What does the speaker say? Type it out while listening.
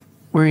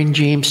We're in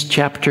James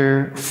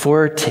chapter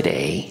 4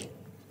 today.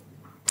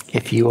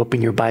 If you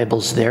open your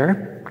Bibles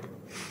there,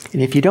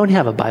 and if you don't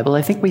have a Bible,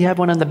 I think we have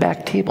one on the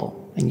back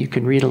table, and you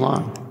can read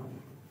along.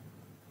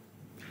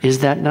 Is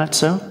that not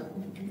so?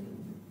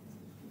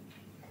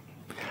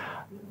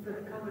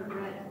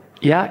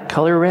 Yeah,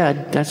 color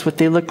red. That's what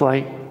they look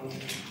like.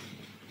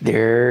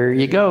 There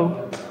you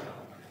go.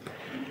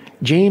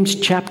 James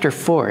chapter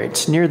 4.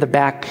 It's near the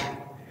back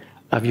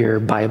of your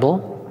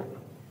Bible.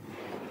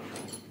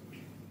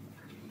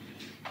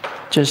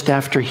 Just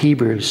after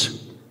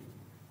Hebrews.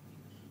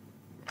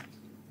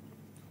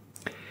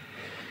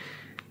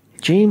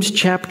 James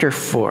chapter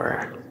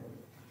 4.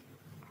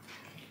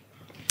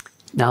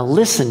 Now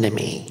listen to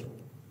me.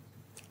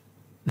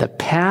 The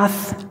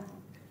path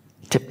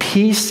to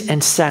peace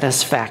and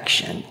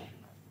satisfaction.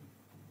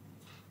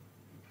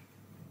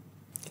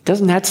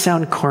 Doesn't that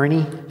sound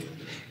corny?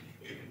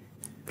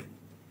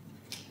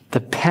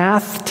 The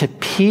path to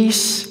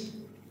peace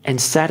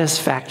and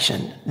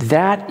satisfaction.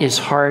 That is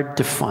hard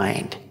to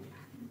find.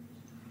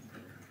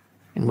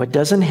 And what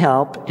doesn't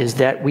help is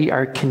that we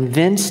are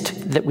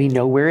convinced that we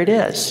know where it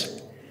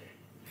is.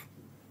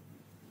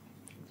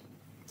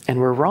 And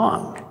we're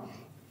wrong.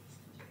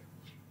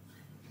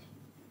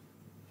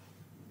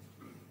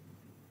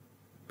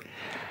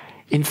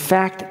 In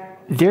fact,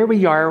 there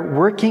we are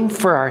working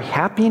for our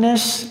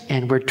happiness,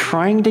 and we're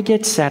trying to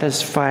get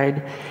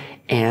satisfied,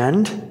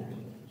 and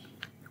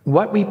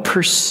what we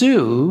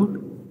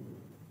pursue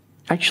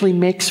actually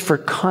makes for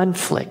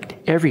conflict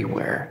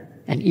everywhere,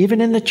 and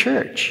even in the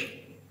church.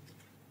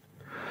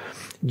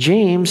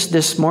 James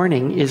this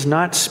morning is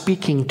not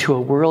speaking to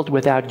a world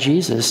without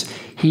Jesus.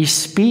 He's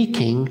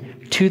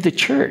speaking to the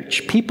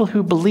church, people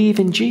who believe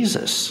in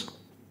Jesus.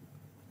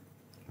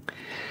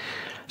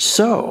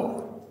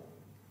 So,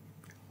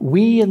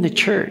 we in the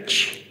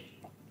church,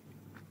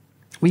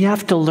 we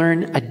have to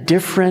learn a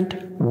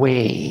different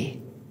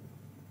way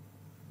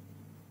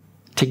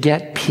to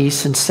get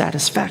peace and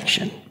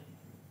satisfaction.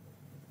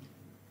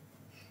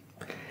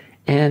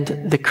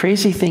 And the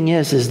crazy thing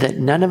is that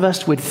none of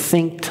us would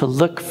think to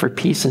look for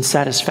peace and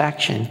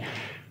satisfaction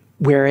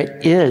where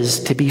it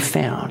is to be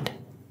found.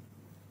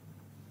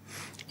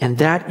 And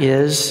that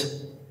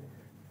is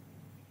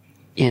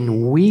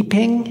in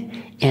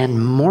weeping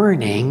and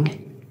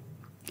mourning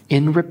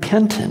in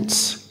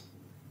repentance.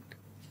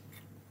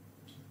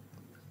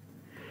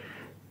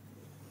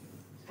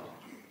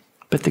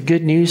 But the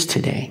good news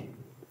today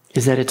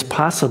is that it's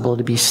possible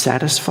to be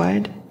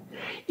satisfied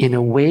in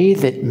a way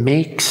that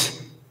makes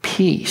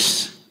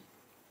peace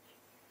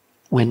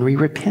when we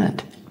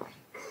repent.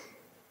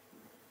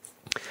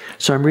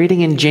 So I'm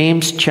reading in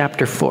James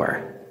chapter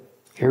 4.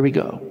 Here we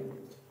go.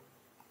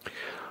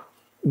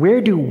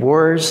 Where do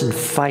wars and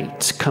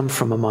fights come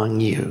from among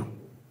you?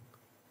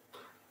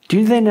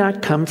 Do they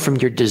not come from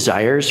your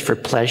desires for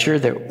pleasure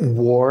that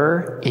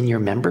war in your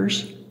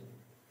members?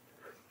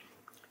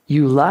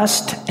 You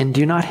lust and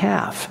do not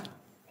have.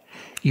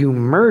 You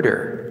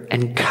murder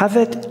and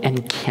covet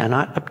and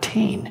cannot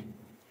obtain.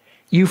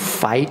 You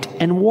fight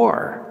and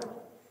war,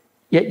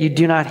 yet you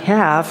do not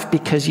have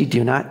because you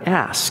do not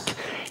ask.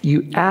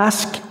 You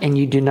ask and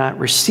you do not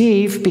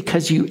receive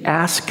because you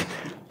ask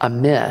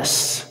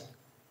amiss,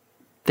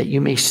 that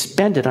you may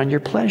spend it on your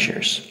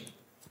pleasures.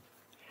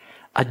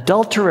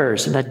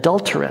 Adulterers and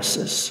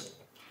adulteresses,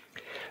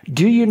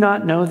 do you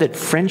not know that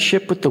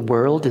friendship with the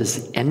world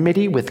is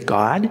enmity with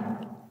God?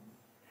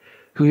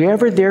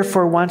 Whoever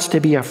therefore wants to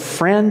be a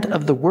friend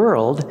of the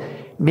world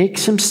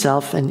makes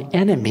himself an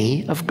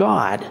enemy of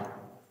God.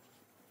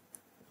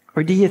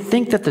 Or do you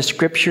think that the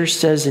scripture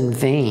says in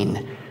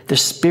vain, the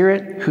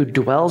Spirit who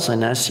dwells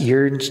in us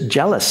yearns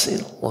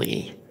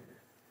jealously,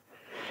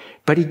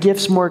 but he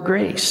gives more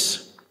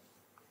grace?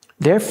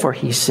 Therefore,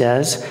 he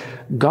says,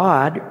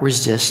 God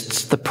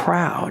resists the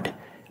proud,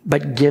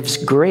 but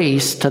gives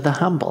grace to the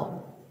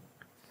humble.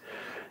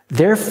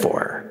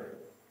 Therefore,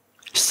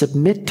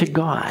 submit to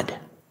God.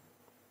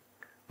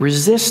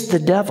 Resist the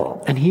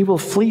devil, and he will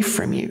flee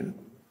from you.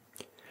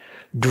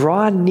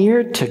 Draw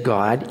near to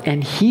God,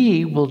 and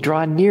he will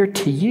draw near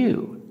to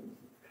you.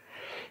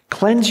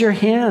 Cleanse your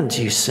hands,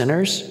 you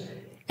sinners,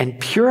 and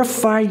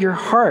purify your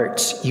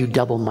hearts, you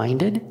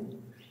double-minded.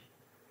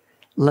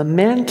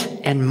 Lament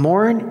and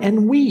mourn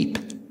and weep.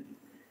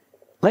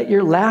 Let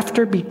your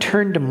laughter be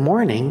turned to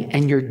mourning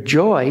and your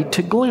joy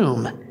to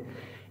gloom.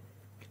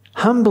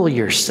 Humble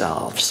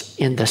yourselves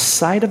in the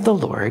sight of the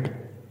Lord,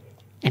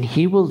 and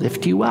he will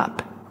lift you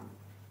up.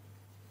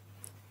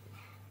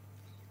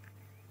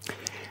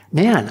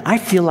 Man, I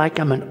feel like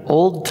I'm an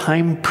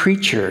old-time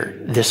preacher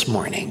this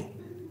morning.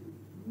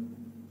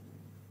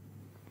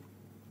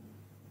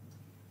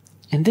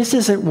 And this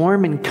isn't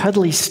warm and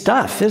cuddly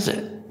stuff, is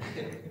it?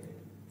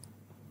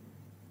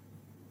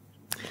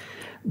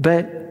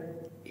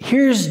 But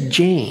here's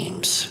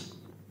James,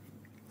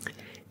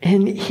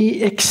 and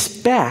he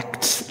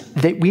expects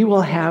that we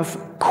will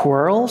have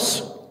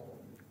quarrels,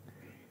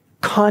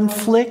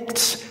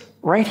 conflicts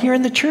right here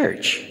in the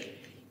church.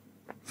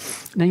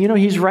 Now, you know,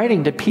 he's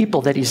writing to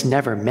people that he's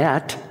never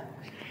met,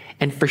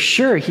 and for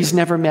sure he's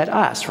never met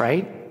us,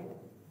 right?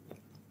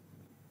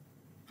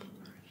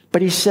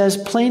 But he says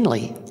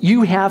plainly,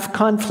 you have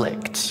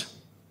conflicts.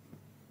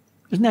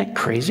 Isn't that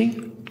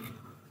crazy?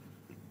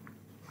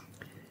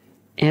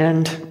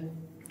 And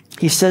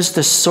he says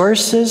the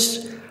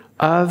sources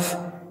of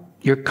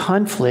your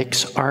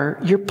conflicts are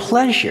your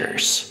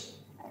pleasures.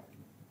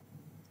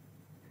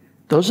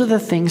 Those are the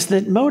things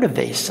that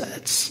motivate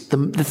us,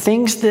 the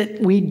things that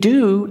we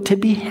do to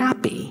be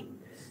happy,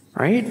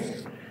 right?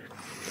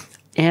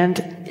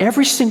 And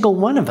every single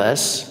one of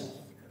us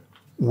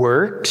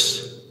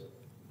works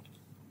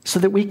so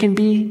that we can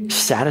be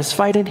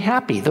satisfied and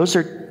happy. Those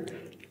are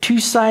two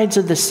sides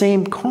of the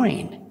same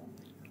coin.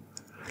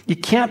 You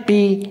can't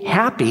be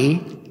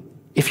happy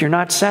if you're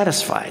not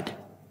satisfied.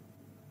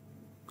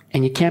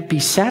 And you can't be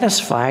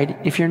satisfied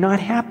if you're not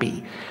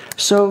happy.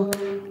 So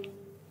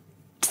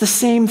it's the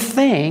same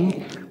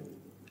thing,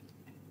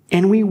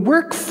 and we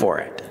work for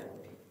it.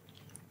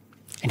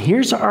 And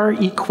here's our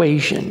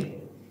equation.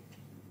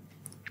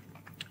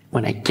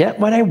 When I get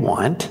what I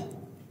want,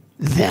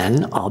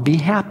 then I'll be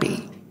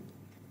happy.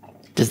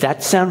 Does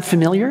that sound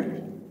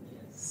familiar?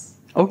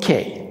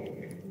 Okay.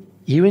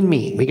 You and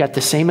me, we got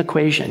the same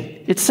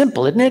equation. It's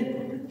simple, isn't it?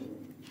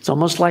 It's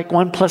almost like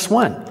 1 +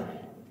 1.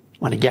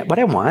 When I get what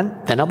I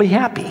want, then I'll be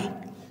happy.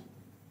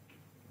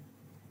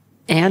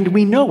 And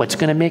we know what's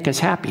going to make us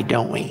happy,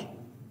 don't we?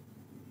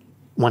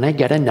 When I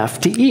get enough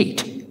to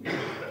eat,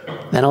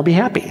 then I'll be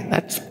happy.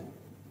 That's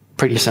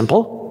pretty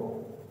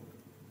simple.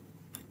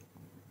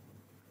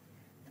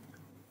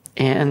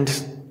 And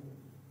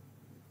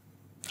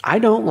I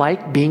don't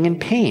like being in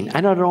pain.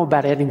 I don't know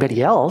about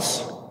anybody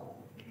else,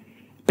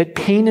 but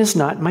pain is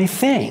not my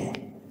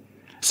thing.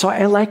 So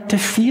I like to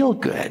feel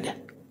good.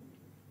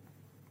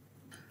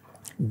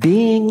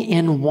 Being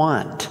in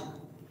want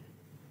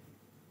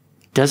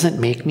doesn't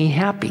make me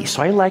happy.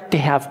 So I like to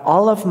have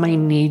all of my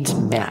needs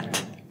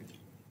met.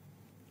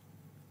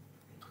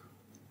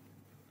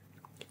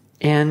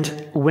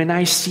 And when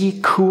I see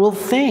cool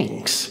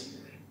things,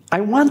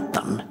 I want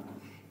them,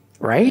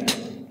 right?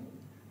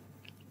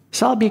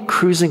 So I'll be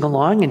cruising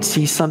along and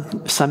see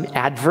some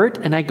advert,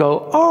 and I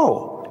go,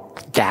 oh,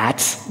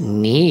 that's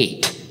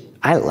neat.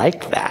 I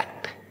like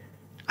that.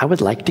 I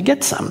would like to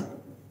get some.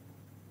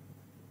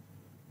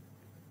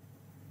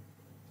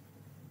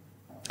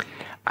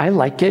 I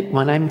like it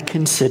when I'm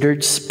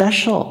considered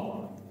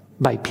special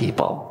by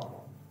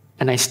people.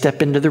 And I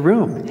step into the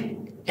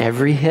room.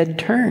 Every head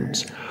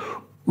turns.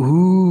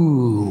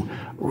 Ooh,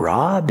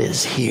 Rob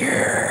is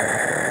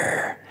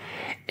here.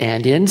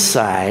 And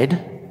inside,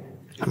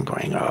 I'm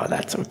going, oh,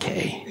 that's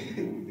okay.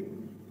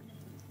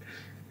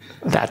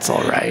 That's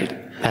all right.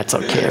 That's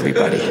okay,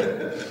 everybody.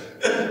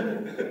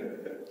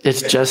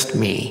 It's just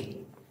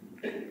me.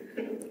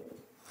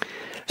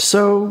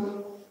 So,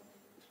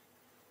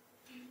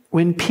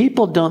 when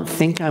people don't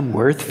think I'm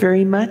worth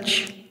very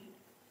much,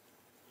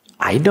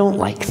 I don't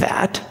like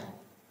that.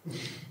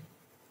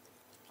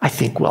 I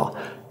think, well,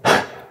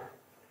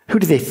 who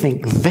do they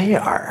think they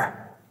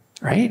are,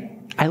 right?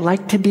 I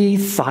like to be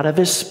thought of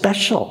as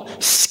special,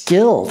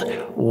 skilled,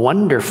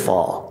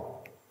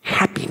 wonderful,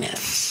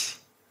 happiness.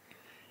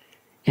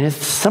 And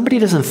if somebody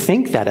doesn't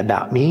think that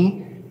about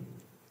me,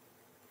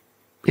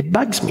 it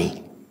bugs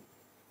me.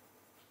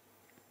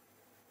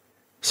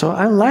 So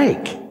I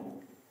like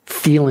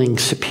feeling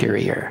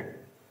superior.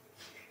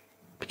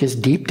 Because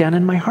deep down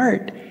in my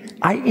heart,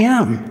 I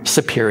am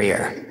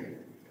superior.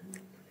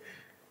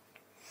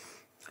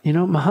 You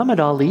know,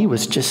 Muhammad Ali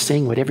was just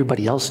saying what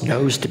everybody else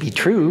knows to be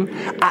true.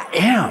 I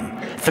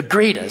am the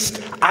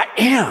greatest. I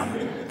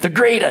am the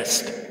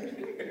greatest.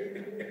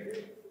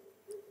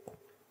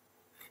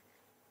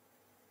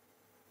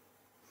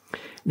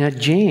 Now,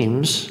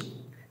 James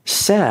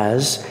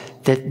says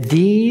that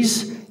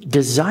these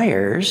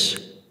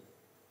desires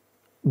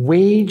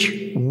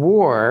wage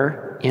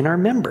war in our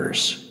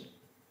members.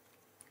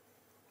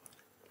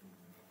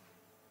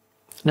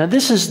 Now,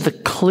 this is the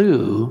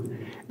clue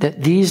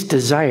that these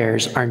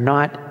desires are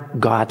not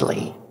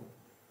godly.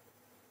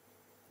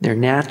 They're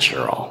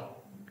natural.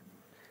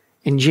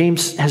 And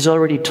James has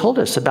already told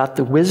us about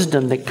the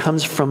wisdom that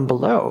comes from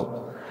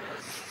below.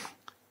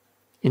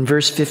 In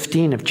verse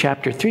 15 of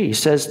chapter 3, he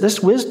says,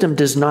 this wisdom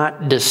does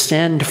not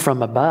descend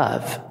from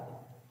above,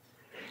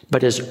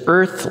 but is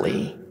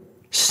earthly,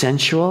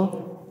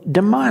 sensual,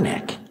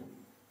 demonic.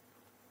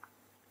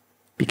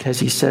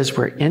 Because he says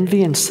where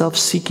envy and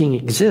self-seeking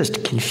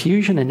exist,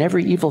 confusion and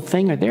every evil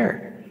thing are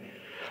there.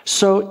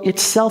 So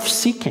it's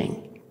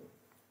self-seeking.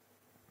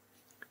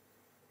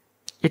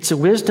 It's a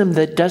wisdom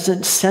that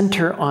doesn't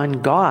center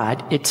on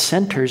God, it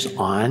centers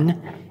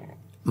on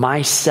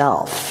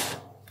myself.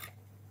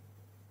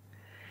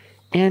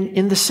 And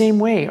in the same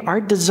way, our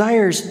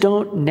desires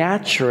don't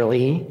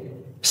naturally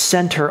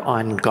center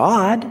on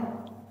God,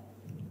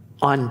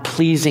 on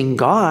pleasing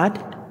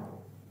God,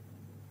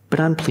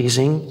 but on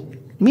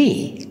pleasing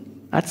me.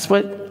 That's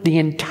what the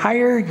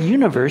entire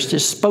universe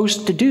is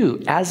supposed to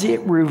do as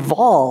it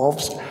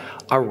revolves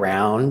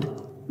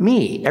around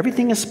me.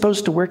 Everything is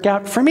supposed to work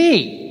out for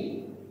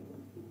me.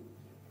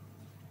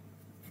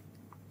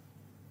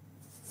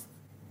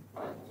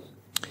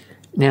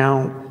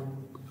 Now,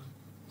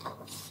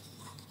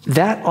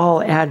 that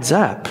all adds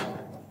up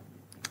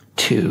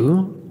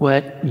to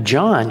what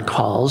John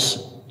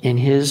calls in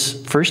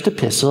his first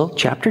epistle,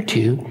 chapter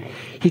 2,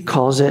 he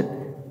calls it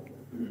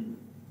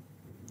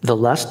the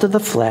lust of the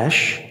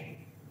flesh,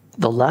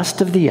 the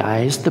lust of the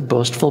eyes, the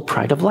boastful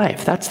pride of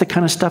life. That's the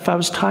kind of stuff I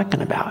was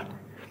talking about.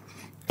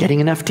 Getting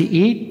enough to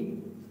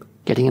eat,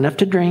 getting enough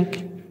to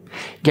drink,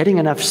 getting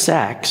enough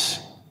sex,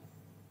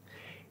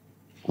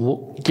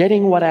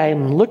 getting what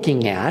I'm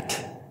looking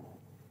at,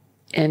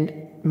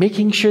 and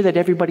making sure that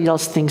everybody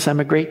else thinks I'm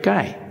a great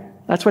guy.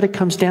 That's what it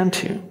comes down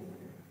to.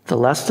 The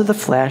lust of the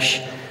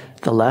flesh,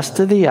 the lust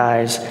of the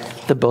eyes,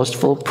 the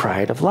boastful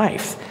pride of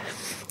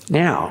life.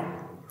 Now,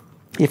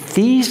 if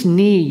these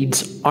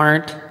needs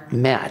aren't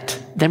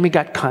met, then we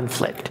got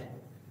conflict.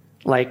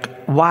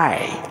 Like,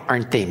 why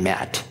aren't they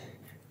met?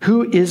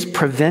 Who is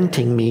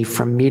preventing me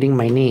from meeting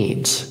my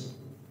needs?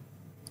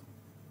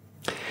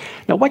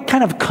 Now, what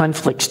kind of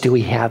conflicts do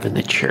we have in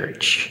the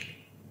church?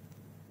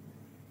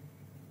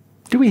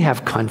 Do we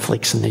have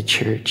conflicts in the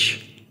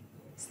church?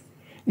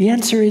 The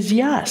answer is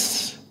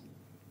yes.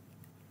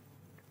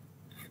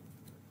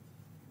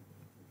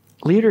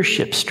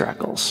 Leadership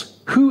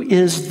struggles. Who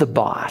is the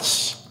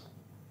boss?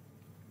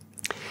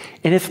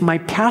 And if my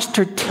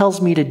pastor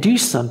tells me to do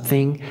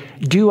something,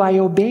 do I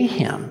obey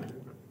him?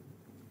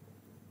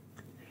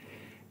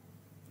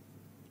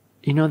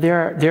 You know,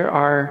 there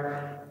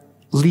are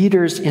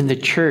leaders in the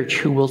church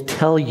who will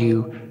tell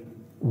you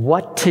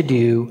what to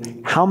do,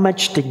 how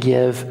much to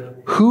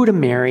give, who to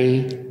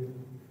marry,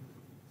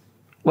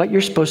 what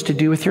you're supposed to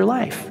do with your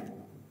life.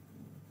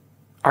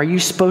 Are you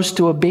supposed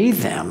to obey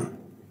them?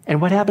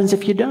 And what happens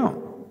if you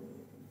don't?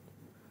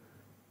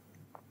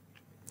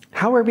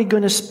 How are we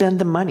going to spend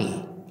the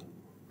money?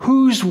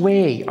 Whose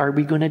way are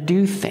we going to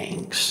do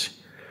things?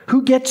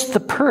 Who gets the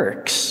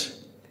perks?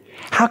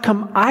 How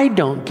come I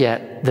don't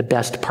get the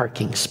best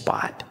parking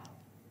spot?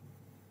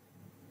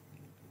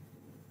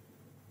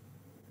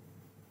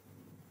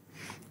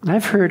 And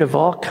I've heard of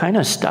all kind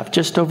of stuff.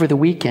 Just over the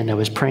weekend, I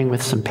was praying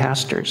with some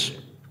pastors.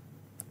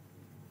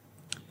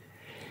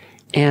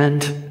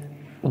 And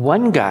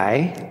one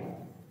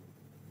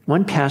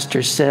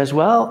pastor says,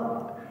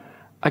 well,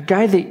 a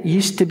guy that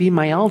used to be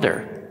my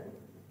elder,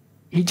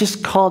 he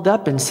just called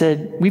up and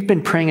said, we've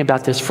been praying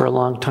about this for a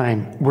long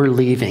time. We're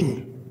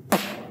leaving.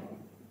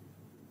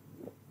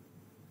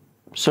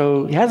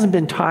 So he hasn't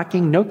been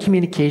talking, no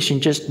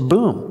communication, just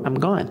boom, I'm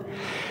gone.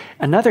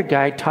 Another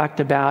guy talked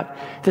about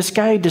this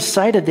guy who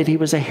decided that he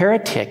was a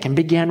heretic and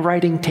began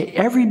writing to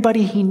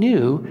everybody he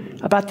knew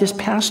about this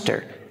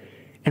pastor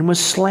and was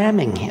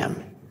slamming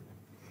him.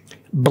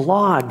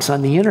 Blogs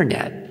on the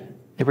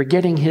internet, they were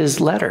getting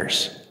his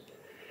letters.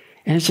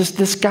 And it's just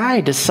this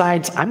guy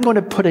decides, I'm going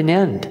to put an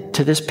end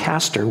to this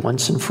pastor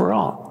once and for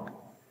all.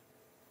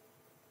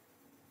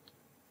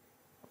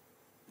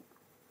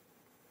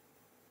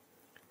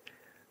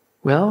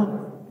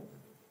 Well,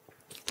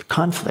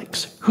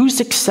 conflicts. Who's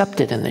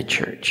accepted in the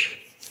church?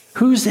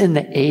 Who's in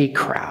the A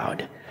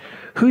crowd?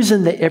 Who's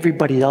in the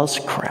everybody else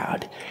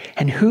crowd?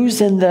 And who's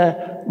in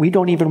the we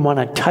don't even want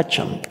to touch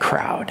them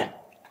crowd?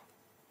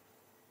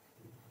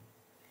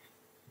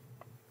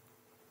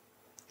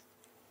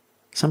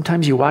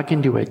 Sometimes you walk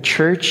into a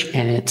church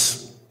and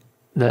it's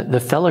the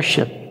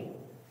fellowship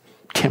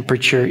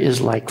temperature is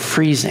like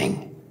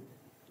freezing.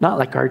 Not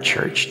like our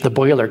church. The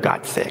boiler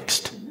got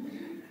fixed.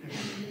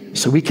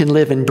 So we can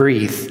live and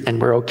breathe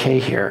and we're okay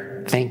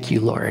here. Thank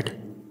you, Lord.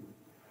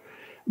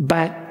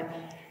 But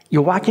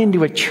you walk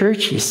into a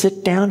church, you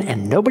sit down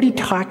and nobody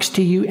talks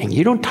to you and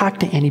you don't talk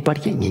to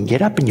anybody and you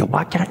get up and you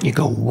walk out and you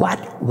go,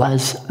 what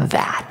was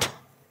that?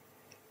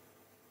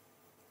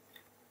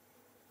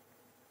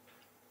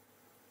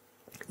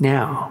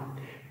 Now,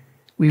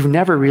 we've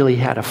never really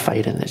had a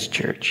fight in this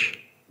church.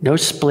 No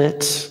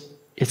splits.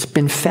 It's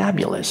been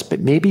fabulous. But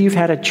maybe you've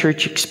had a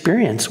church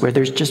experience where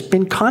there's just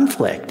been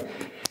conflict.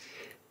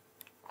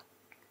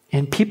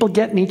 And people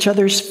get in each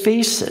other's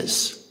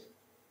faces.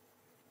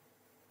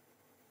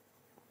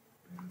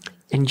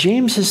 And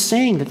James is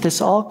saying that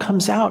this all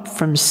comes out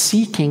from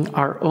seeking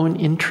our own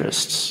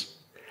interests.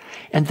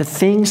 And the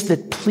things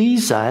that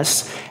please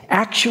us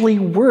actually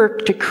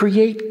work to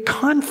create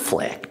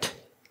conflict.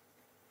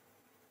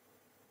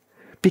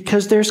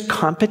 Because there's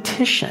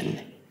competition,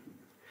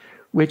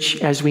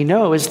 which, as we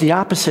know, is the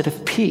opposite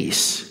of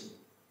peace.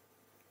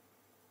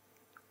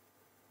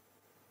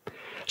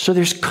 So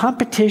there's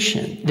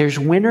competition, there's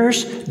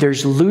winners,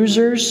 there's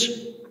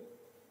losers.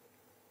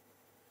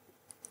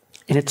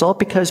 And it's all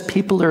because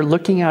people are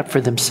looking out for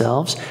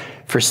themselves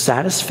for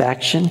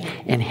satisfaction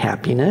and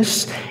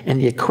happiness. And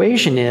the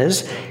equation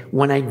is,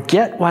 when I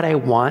get what I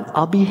want,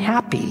 I'll be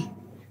happy.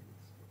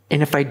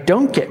 And if I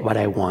don't get what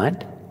I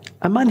want,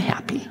 I'm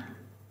unhappy.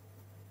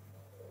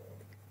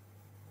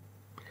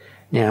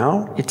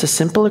 Now, it's a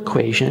simple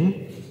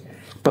equation,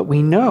 but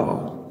we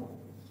know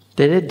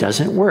that it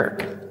doesn't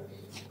work.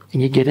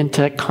 And you get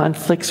into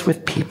conflicts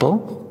with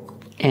people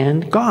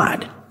and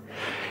God.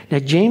 Now,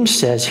 James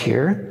says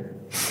here,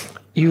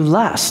 you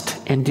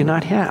lust and do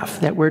not have.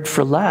 That word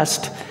for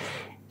lust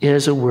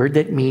is a word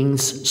that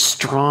means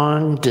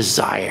strong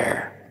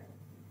desire.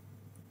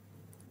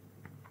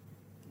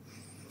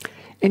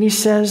 And he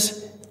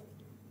says,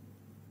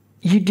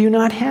 you do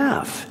not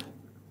have.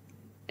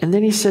 And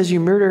then he says, you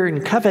murder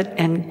and covet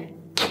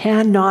and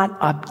cannot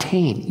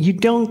obtain. You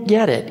don't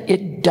get it.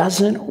 It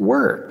doesn't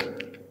work.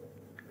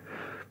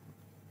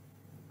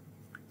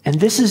 And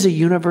this is a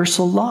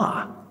universal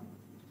law.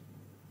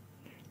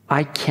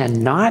 I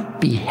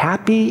cannot be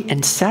happy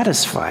and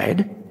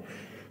satisfied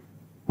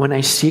when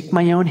I seek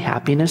my own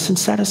happiness and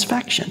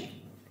satisfaction.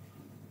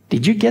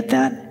 Did you get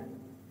that?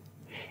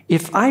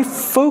 If I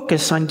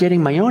focus on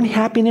getting my own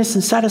happiness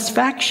and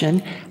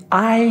satisfaction,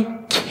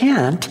 I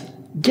can't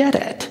get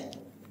it.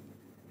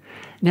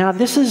 Now,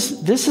 this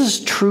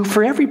is true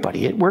for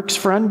everybody. It works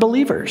for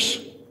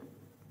unbelievers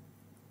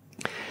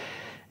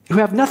who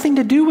have nothing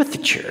to do with the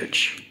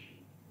church.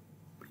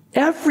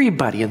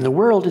 Everybody in the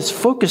world is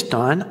focused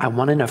on, I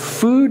want enough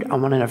food, I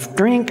want enough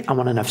drink, I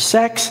want enough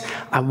sex,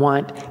 I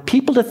want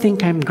people to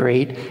think I'm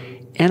great,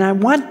 and I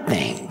want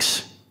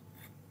things.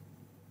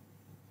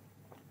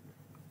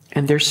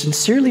 And they're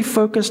sincerely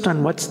focused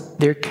on what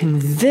they're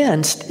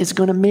convinced is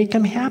going to make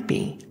them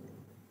happy.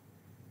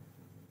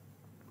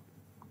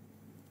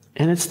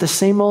 And it's the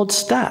same old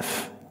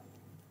stuff.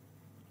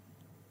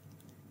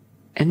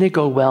 And they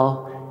go,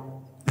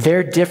 well,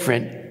 they're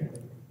different.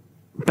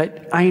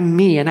 But I'm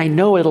me, and I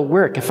know it'll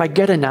work. If I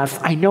get enough,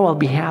 I know I'll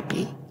be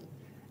happy.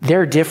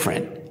 They're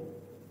different,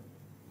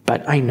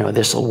 but I know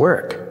this will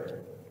work.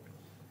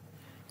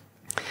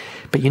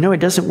 But it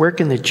doesn't work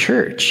in the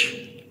church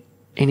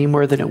any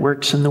more than it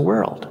works in the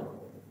world.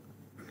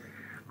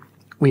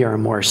 We are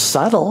more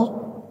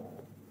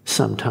subtle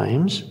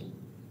sometimes,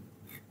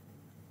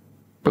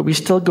 but we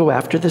still go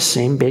after the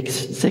same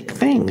basic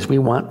things. We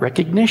want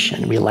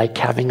recognition. We like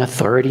having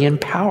authority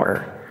and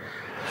power.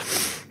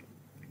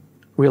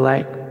 We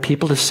like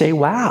people to say,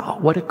 wow,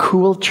 what a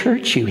cool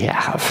church you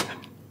have.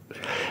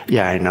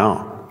 Yeah, I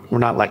know. We're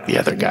not like the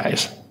other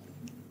guys.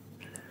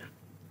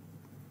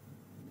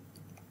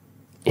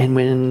 And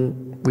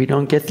when we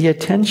don't get the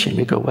attention,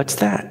 we go, what's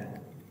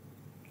that?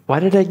 Why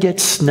did I get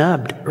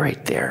snubbed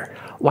right there?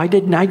 Why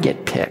didn't I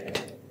get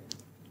picked?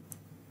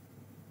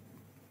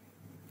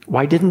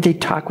 Why didn't they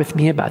talk with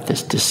me about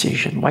this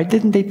decision? Why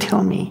didn't they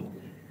tell me?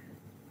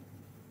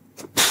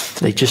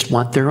 They just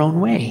want their own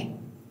way.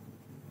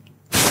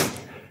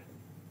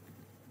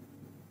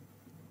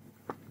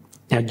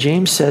 Now,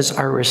 James says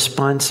our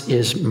response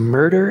is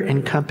murder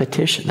and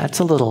competition. That's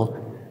a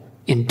little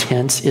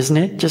intense, isn't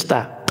it? Just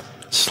a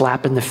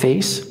slap in the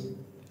face.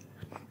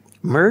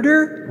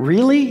 Murder?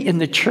 Really? In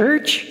the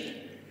church?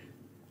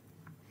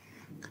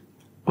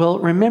 Well,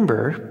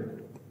 remember,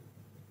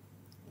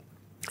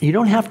 you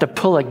don't have to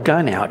pull a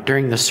gun out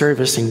during the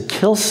service and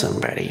kill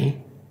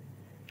somebody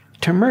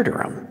to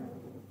murder them.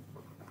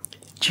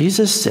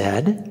 Jesus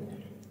said,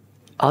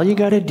 all you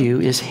got to do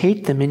is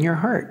hate them in your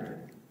heart.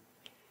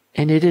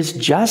 And it is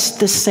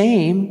just the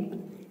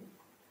same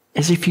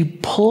as if you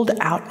pulled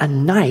out a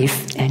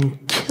knife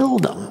and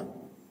killed them.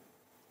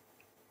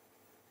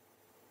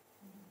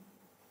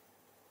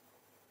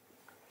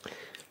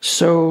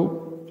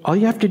 So all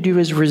you have to do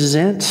is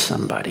resent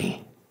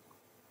somebody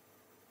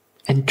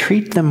and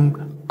treat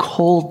them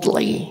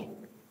coldly.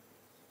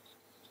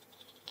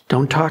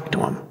 Don't talk to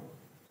them.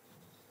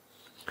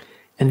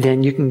 And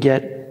then you can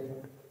get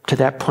to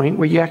that point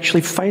where you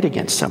actually fight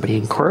against somebody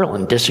and quarrel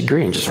and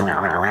disagree and just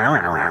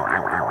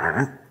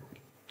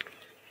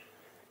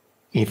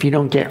if you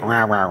don't get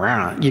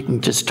you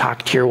can just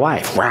talk to your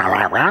wife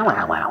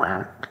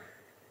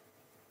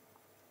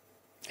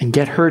and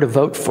get her to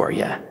vote for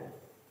you.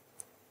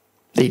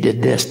 They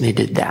did this and they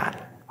did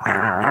that.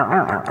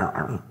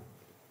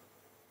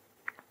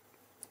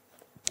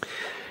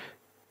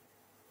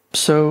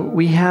 So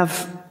we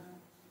have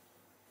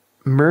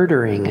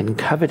murdering and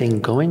coveting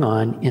going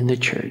on in the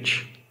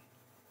church.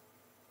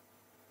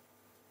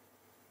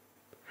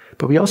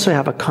 But we also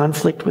have a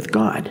conflict with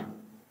God.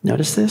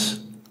 Notice this?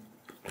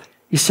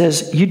 He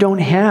says, you don't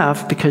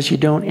have because you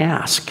don't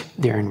ask,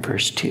 there in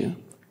verse 2.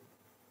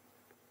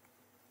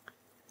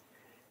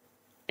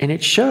 And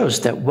it shows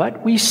that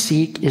what we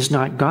seek is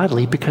not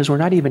godly because we're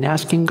not even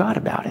asking God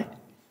about it.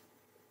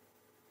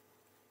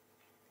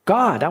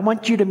 God, I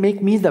want you to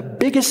make me the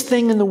biggest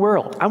thing in the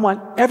world. I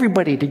want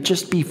everybody to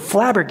just be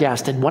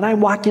flabbergasted when I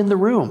walk in the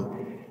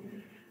room.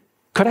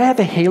 Could I have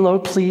a halo,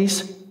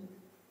 please?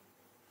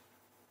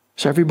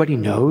 So everybody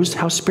knows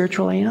how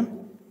spiritual I am?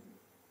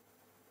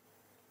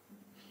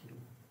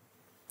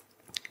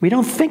 We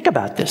don't think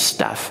about this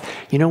stuff.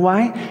 You know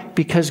why?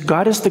 Because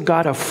God is the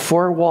God of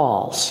four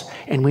walls.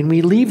 And when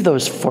we leave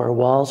those four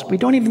walls, we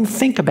don't even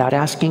think about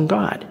asking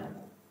God.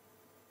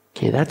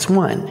 Okay, that's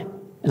one.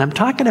 And I'm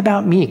talking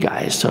about me,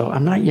 guys, so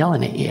I'm not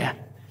yelling at you.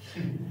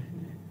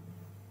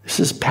 This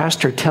is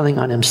Pastor telling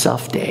on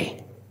himself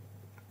day.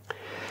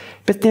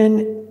 But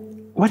then,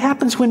 what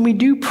happens when we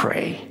do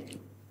pray?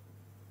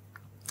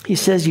 He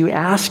says you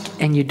ask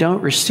and you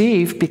don't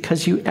receive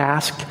because you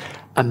ask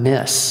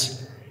amiss.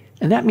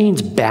 And that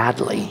means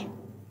badly.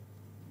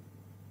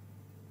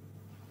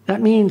 That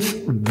means,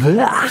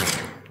 blah.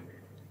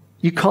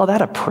 You call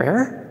that a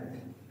prayer?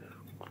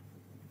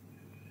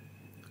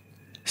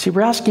 See,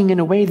 we're asking in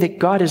a way that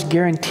God is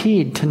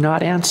guaranteed to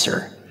not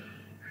answer,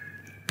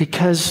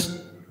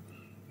 because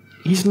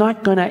he's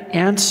not going to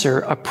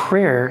answer a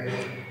prayer.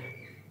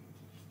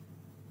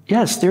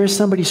 Yes, there is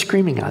somebody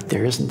screaming out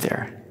there, isn't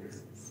there?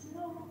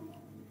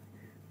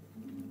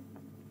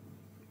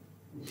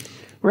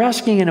 We're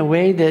asking in a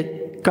way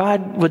that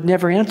God would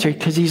never answer,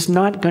 because he's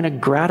not going to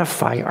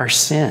gratify our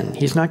sin.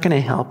 He's not going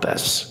to help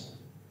us.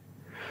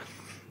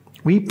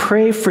 We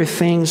pray for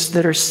things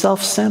that are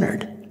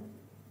self-centered.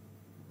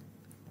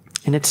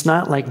 And it's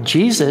not like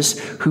Jesus,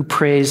 who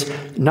prays,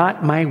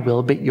 "Not my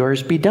will, but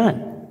yours be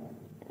done."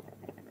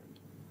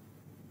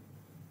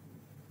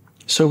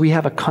 So we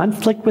have a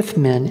conflict with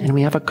men and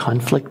we have a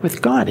conflict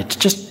with God. It's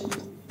just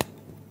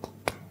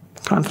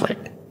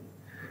conflict.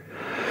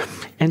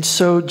 And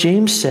so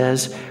James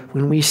says,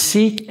 when we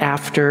seek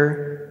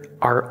after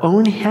our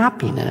own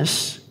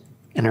happiness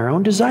and our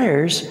own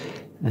desires,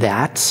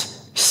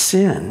 that's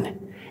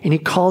sin. And he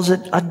calls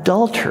it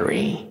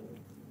adultery.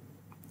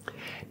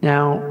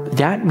 Now,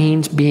 that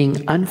means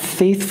being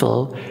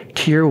unfaithful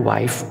to your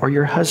wife or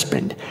your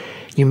husband.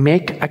 You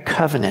make a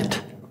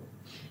covenant,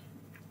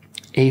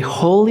 a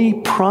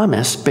holy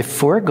promise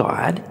before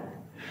God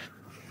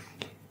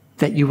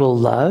that you will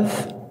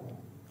love,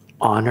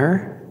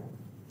 honor,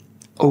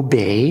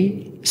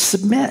 obey,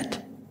 submit.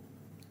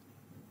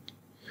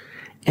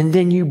 And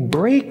then you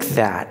break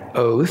that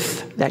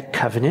oath, that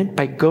covenant,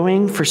 by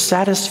going for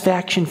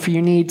satisfaction for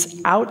your needs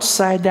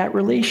outside that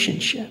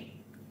relationship.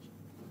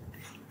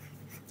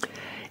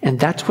 And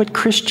that's what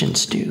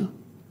Christians do.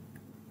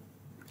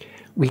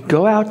 We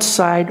go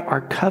outside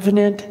our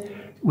covenant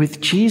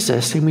with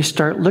Jesus and we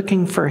start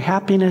looking for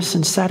happiness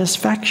and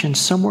satisfaction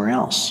somewhere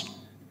else.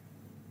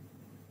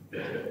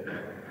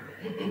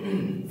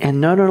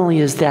 And not only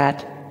is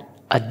that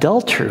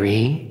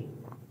adultery,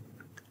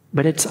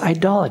 but it's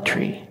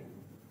idolatry.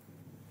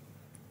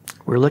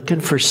 We're looking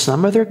for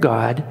some other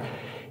God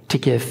to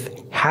give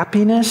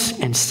happiness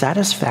and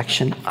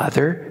satisfaction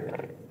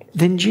other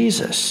than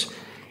Jesus.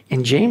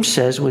 And James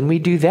says when we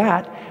do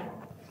that,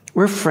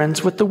 we're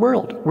friends with the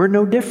world. We're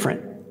no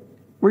different.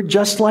 We're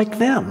just like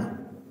them.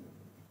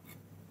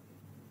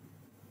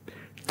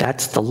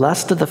 That's the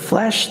lust of the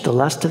flesh, the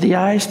lust of the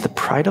eyes, the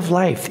pride of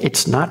life.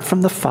 It's not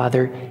from the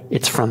Father,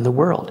 it's from the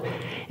world.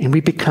 And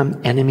we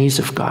become enemies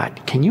of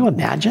God. Can you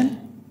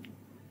imagine?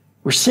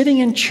 We're sitting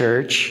in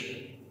church,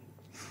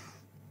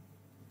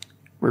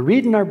 we're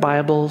reading our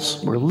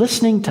Bibles, we're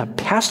listening to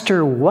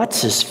Pastor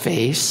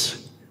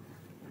What's-His-Face,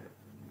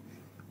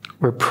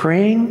 we're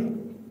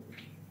praying,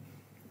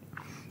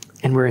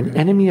 and we're an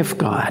enemy of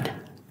God.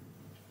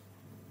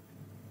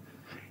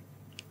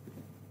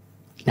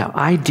 Now,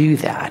 I do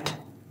that,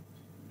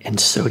 and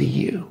so do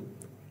you.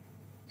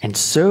 And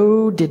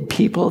so did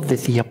people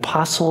that the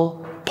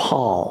Apostle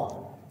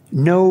Paul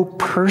know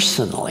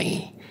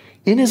personally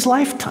in his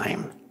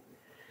lifetime.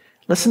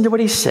 Listen to what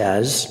he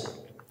says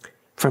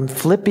from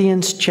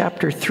Philippians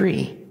chapter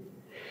 3.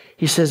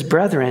 He says,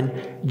 "Brethren,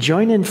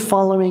 join in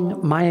following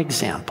my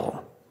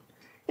example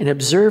and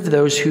observe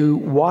those who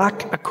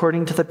walk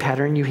according to the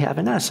pattern you have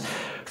in us.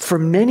 For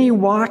many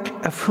walk,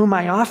 of whom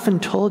I often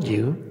told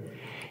you,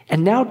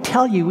 and now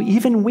tell you,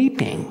 even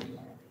weeping,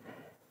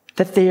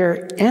 that they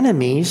are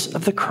enemies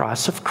of the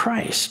cross of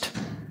Christ,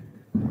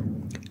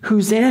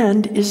 whose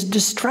end is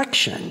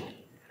destruction,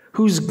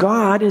 whose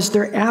God is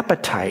their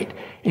appetite,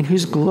 and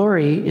whose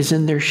glory is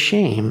in their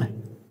shame,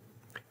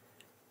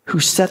 who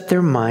set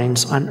their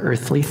minds on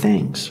earthly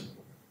things."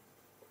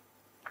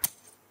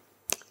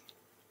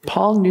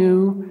 Paul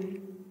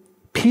knew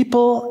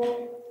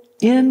people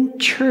in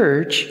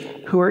church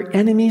who are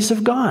enemies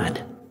of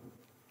God.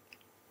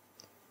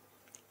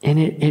 And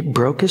it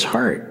broke his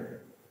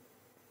heart.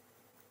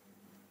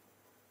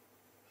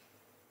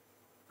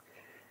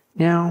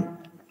 Now,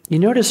 you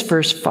notice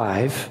verse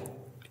 5,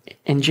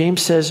 and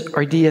James says,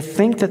 "Or do you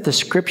think that the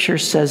scripture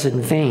says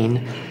in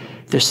vain,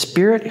 the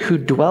Spirit who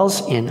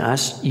dwells in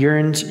us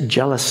yearns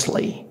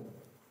jealously?"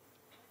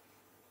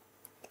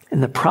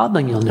 And the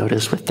problem you'll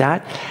notice with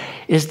that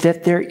is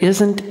that there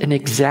isn't an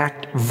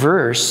exact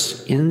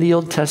verse in the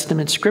Old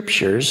Testament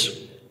scriptures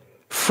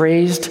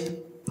phrased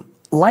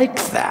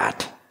like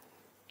that.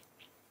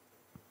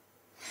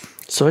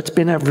 So it's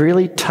been a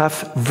really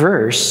tough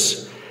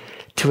verse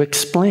to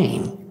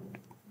explain.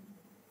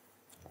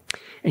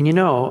 And you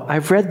know,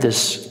 I've read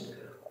this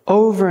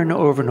over and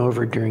over and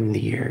over during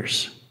the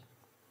years.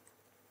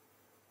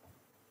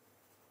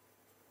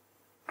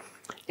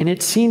 And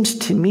it seems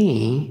to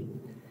me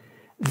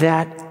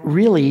that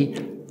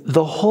really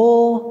the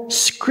whole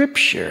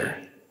scripture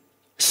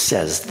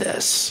says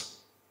this.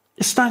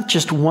 It's not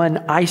just one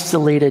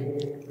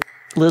isolated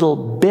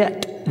little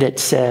bit that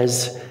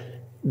says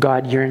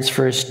God yearns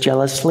for us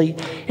jealously.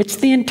 It's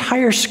the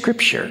entire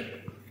scripture.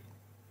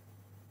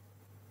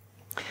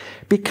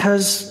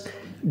 Because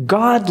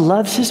God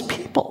loves his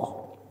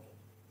people.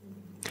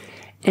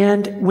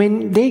 And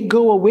when they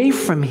go away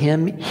from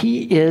him,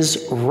 he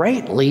is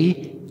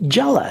rightly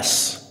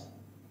jealous.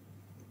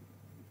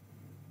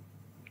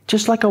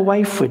 just like a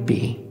wife would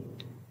be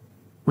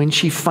when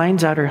she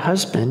finds out her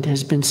husband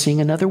has been seeing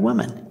another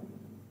woman.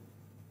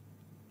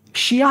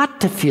 She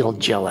ought to feel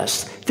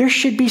jealous. There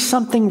should be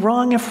something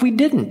wrong if we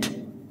didn't.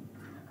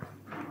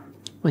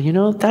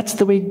 Well, that's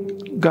the way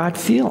God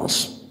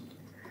feels.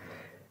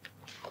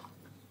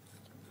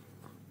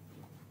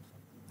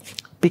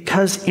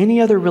 Because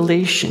any other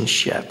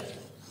relationship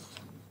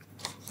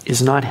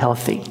is not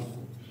healthy.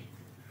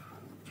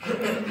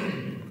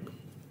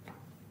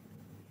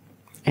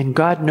 And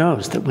God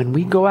knows that when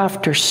we go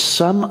after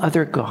some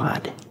other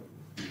God,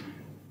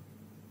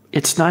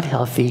 it's not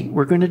healthy.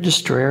 We're going to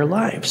destroy our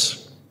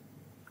lives.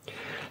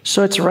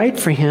 So it's right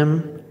for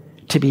him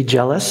to be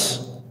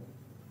jealous.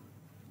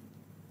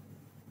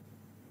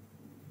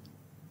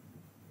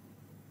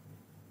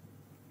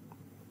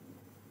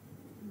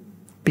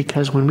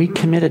 Because when we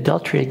commit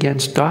adultery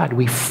against God,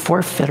 we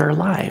forfeit our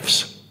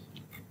lives.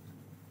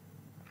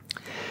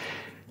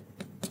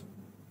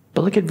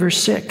 But look at verse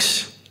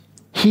 6.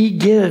 He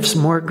gives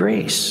more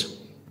grace,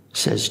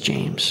 says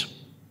James.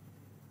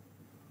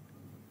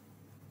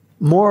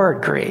 More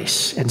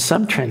grace. And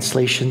some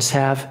translations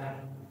have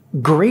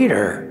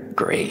greater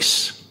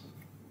grace.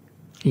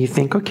 You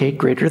think, okay,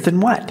 greater than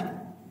what?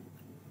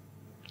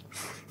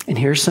 And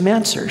here's some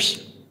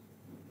answers.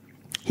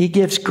 He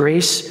gives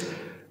grace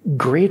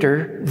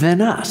greater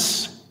than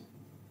us.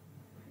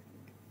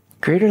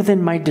 Greater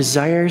than my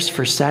desires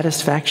for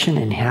satisfaction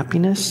and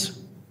happiness.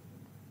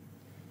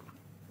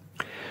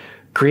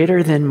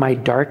 Greater than my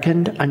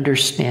darkened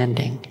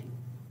understanding.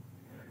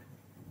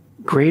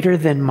 Greater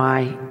than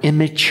my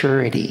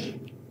immaturity.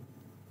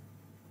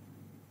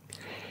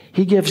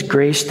 He gives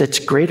grace that's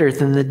greater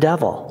than the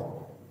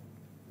devil.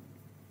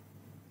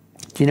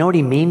 Do you know what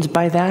he means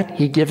by that?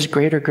 He gives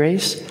greater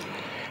grace.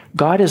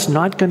 God is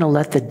not going to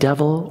let the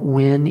devil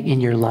win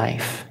in your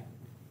life.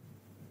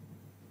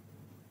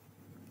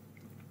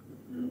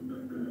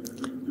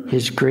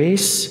 His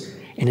grace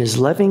and his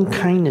loving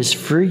kindness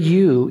for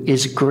you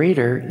is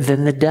greater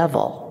than the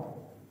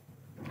devil.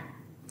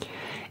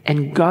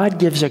 And God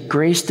gives a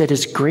grace that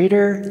is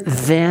greater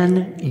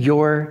than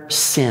your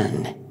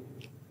sin.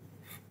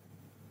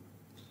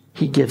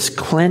 He gives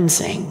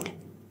cleansing,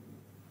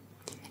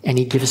 and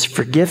he gives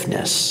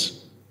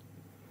forgiveness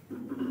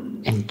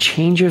and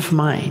change of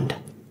mind,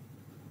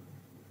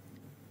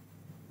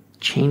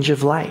 change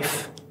of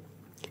life.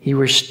 He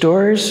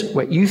restores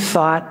what you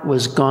thought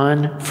was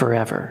gone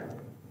forever.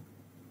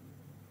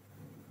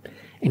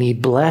 And he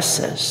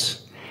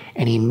blesses,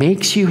 and he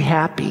makes you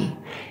happy,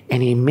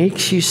 and he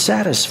makes you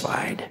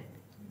satisfied.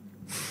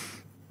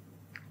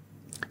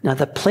 Now,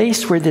 the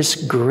place where this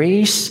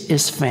grace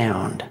is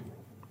found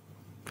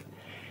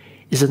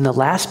is in the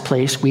last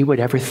place we would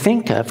ever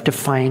think of to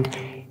find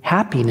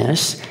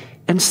happiness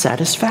and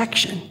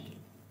satisfaction.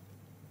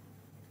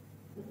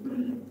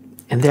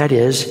 And that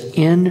is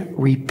in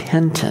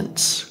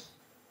repentance.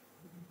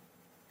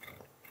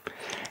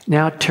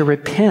 Now, to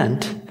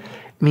repent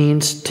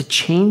means to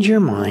change your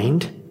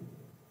mind.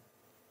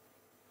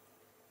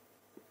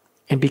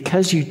 And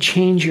because you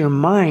change your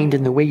mind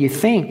and the way you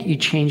think, you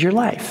change your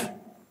life.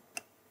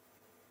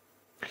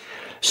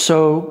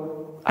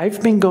 So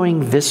I've been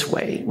going this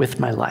way with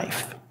my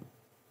life.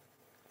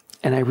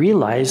 And I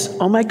realize,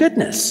 oh my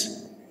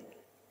goodness,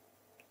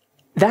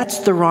 that's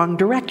the wrong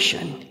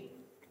direction.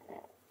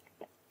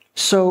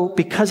 So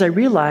because I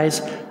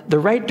realize the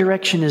right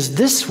direction is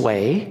this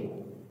way,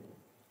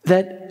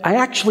 that I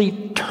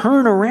actually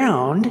turn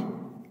around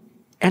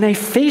and I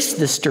face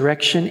this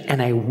direction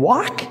and I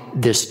walk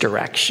this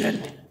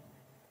direction.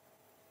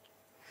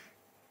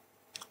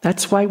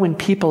 That's why when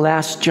people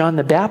asked John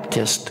the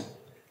Baptist,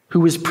 who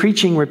was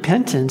preaching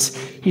repentance,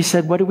 he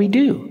said, what do we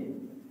do?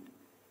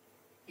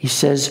 He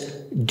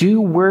says,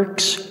 do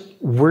works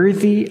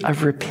worthy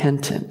of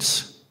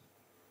repentance.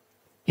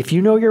 If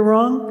you know you're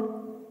wrong,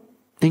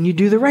 then you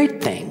do the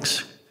right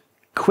things.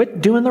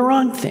 Quit doing the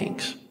wrong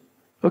things.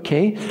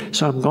 Okay,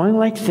 so I'm going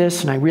like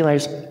this, and I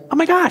realize, oh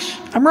my gosh,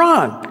 I'm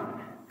wrong.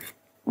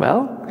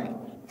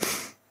 Well,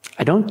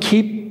 I don't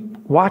keep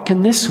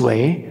walking this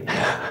way.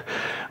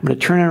 I'm going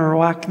to turn and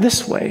walk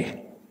this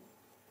way.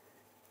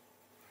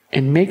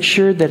 And make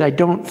sure that I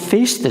don't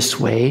face this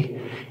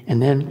way,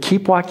 and then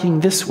keep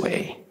walking this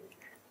way.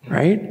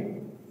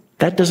 Right?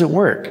 That doesn't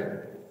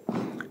work.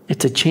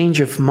 It's a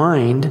change of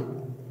mind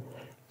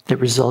that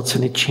results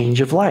in a change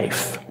of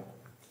life.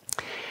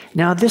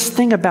 Now, this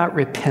thing about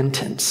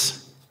repentance,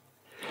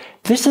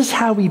 this is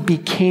how we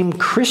became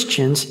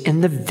Christians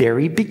in the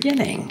very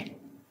beginning.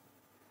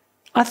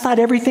 I thought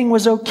everything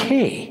was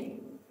okay.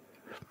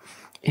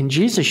 And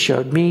Jesus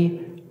showed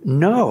me,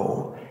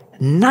 no,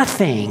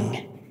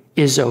 nothing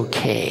is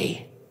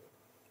okay.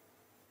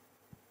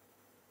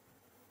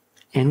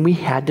 And we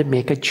had to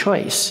make a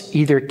choice,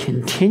 either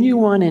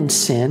continue on in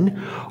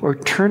sin or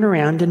turn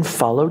around and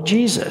follow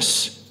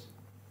Jesus.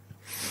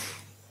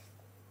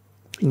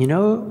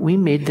 And we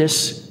made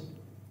this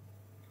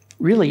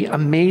really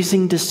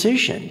amazing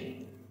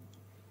decision.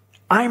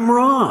 I'm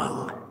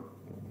wrong.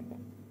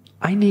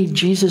 I need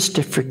Jesus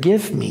to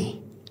forgive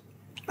me.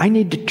 I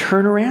need to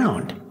turn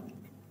around.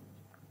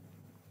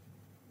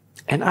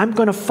 and I'm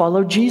going to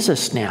follow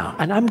Jesus now,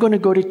 and I'm going to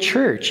go to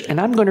church, and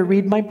I'm going to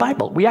read my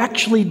Bible. We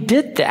actually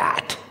did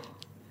that,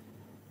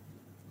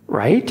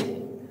 right?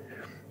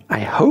 I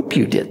hope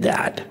you did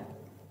that.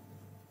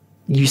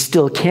 You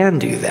still can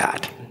do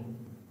that.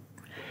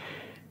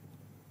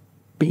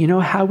 But you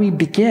know how we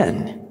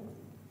begin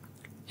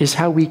is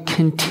how we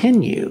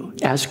continue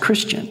as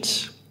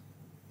Christians.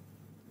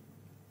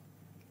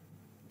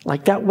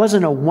 Like that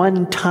wasn't a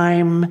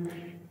one-time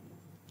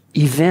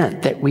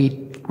event that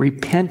we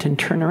repent and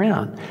turn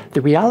around.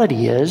 The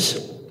reality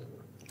is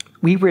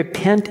we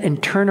repent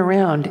and turn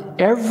around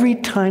every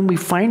time we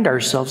find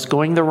ourselves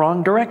going the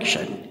wrong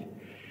direction.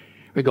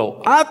 We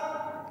go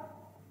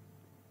up,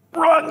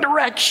 wrong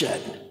direction,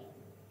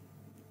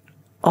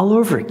 all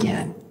over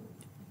again.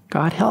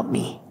 God help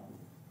me.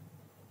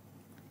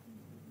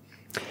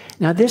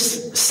 Now,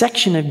 this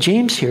section of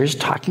James here is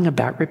talking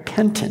about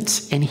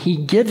repentance, and he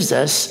gives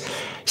us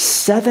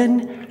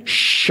 7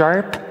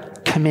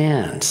 sharp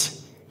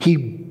commands. He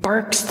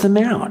barks them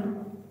out.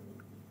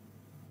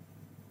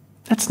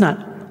 That's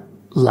not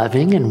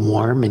loving and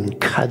warm and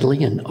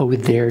cuddly and oh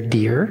there,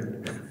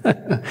 dear.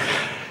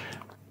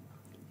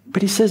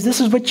 But he says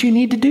this is what you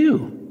need to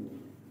do.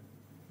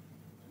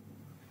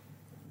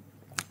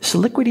 So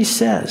look what he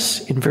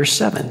says in verse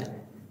 7.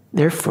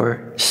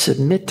 Therefore,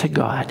 submit to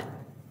God.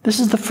 This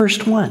is the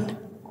first one.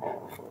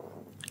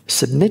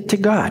 Submit to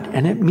God.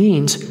 And it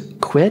means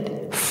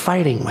quit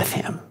fighting with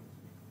him.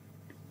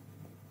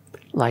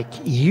 Like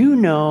you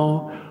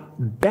know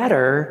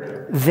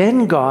better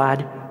than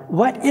God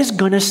what is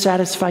going to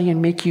satisfy you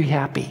and make you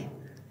happy.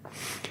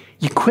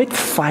 You quit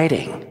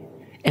fighting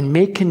and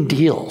making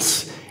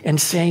deals and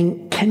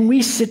saying, can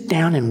we sit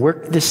down and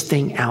work this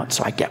thing out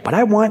so I get what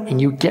I want and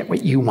you get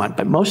what you want,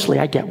 but mostly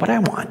I get what I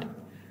want.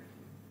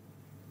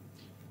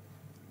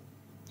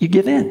 You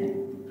give in.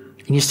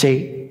 And you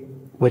say,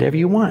 whatever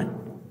you want.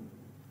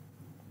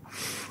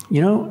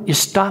 You know, you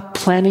stop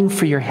planning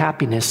for your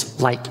happiness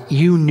like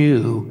you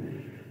knew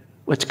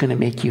what's going to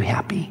make you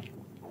happy.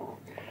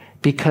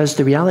 Because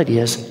the reality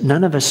is,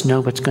 none of us know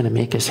what's going to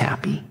make us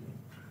happy.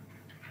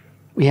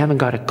 We haven't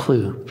got a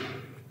clue.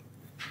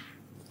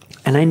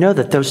 And I know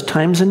that those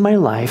times in my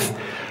life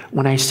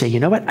when I say, you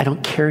know what, I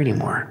don't care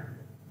anymore.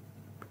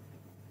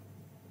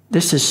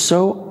 This is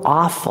so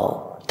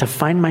awful to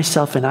find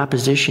myself in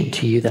opposition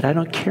to you that I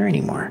don't care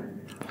anymore.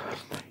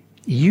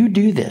 You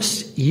do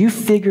this. You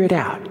figure it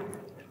out.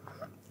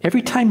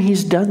 Every time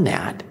he's done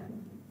that,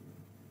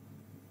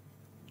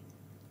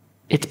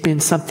 it's been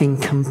something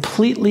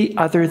completely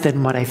other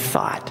than what I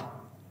thought.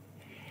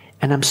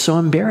 And I'm so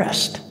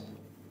embarrassed.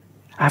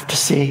 I have to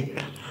say,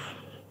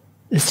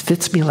 this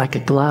fits me like a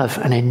glove,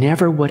 and I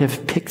never would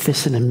have picked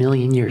this in a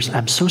million years.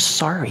 I'm so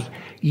sorry.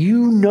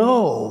 You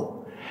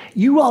know.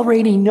 You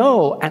already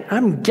know, and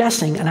I'm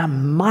guessing, and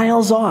I'm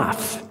miles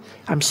off.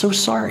 I'm so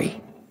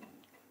sorry.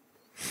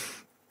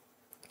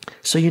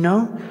 So, you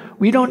know,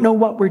 we don't know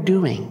what we're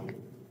doing.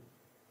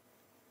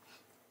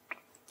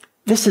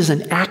 This is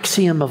an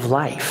axiom of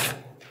life.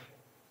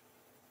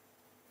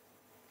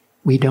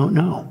 We don't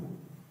know.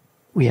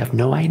 We have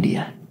no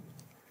idea.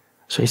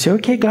 So you say,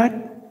 okay,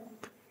 God,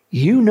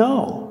 you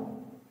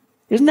know.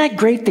 Isn't that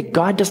great that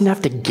God doesn't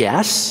have to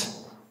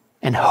guess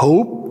and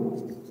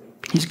hope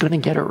he's going to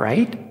get it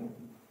right?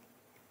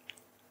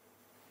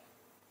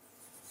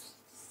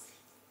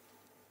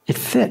 It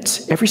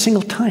fits every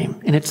single time,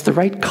 and it's the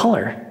right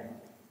color.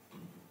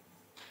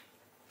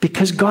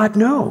 Because God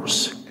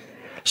knows.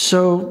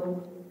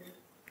 So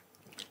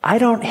I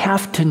don't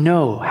have to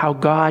know how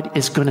God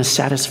is going to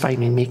satisfy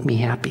me and make me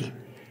happy.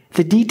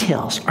 The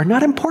details are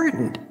not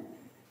important.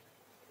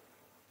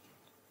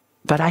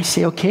 But I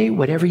say, okay,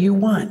 whatever you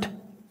want.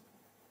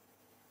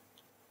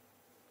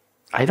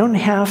 I don't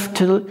have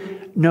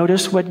to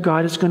notice what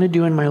God is going to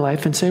do in my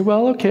life and say,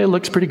 well, okay, it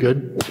looks pretty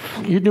good.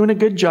 You're doing a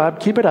good job.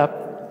 Keep it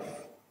up.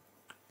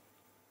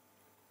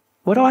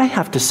 What do I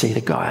have to say to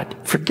God?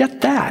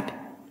 Forget that.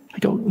 I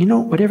go, you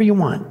know, whatever you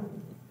want.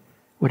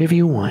 Whatever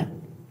you want.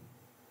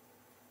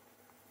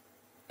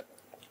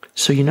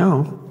 So, you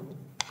know,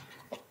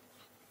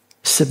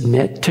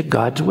 submit to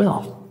God's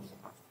will.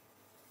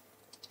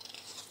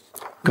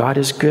 God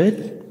is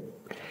good,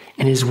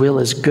 and his will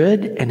is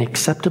good and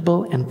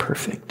acceptable and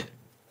perfect.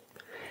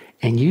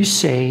 And you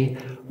say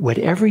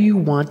whatever you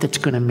want that's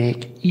going to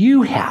make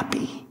you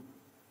happy.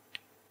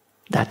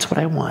 That's what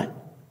I want.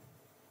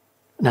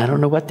 And I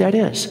don't know what that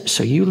is.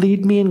 So you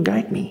lead me and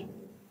guide me.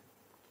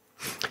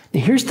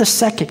 Now here's the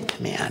second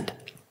command.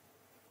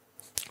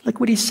 Look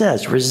what he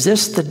says.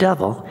 Resist the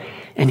devil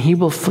and he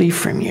will flee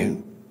from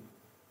you.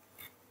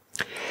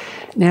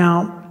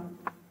 Now,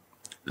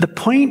 the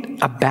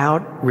point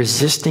about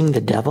resisting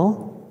the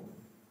devil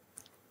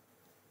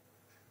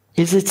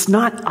is it's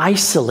not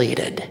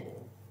isolated.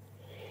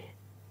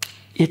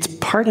 It's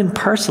part and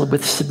parcel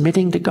with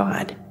submitting to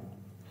God.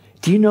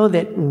 Do you know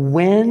that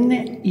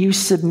when you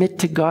submit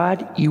to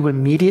God, you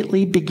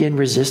immediately begin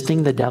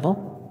resisting the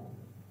devil?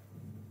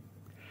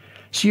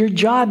 So your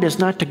job is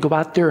not to go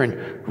out there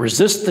and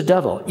resist the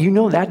devil. You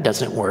know that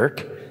doesn't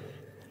work.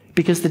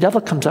 Because the devil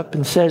comes up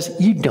and says,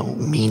 you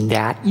don't mean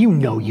that. You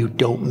know you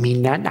don't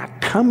mean that. Now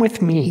come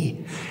with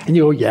me. And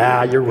you go,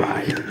 yeah, you're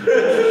right.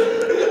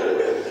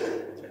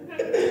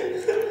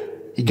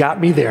 You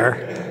got me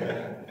there.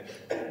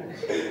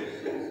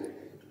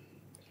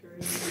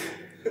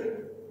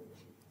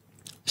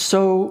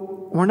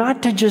 So we're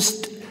not to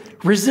just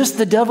resist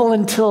the devil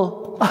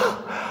until,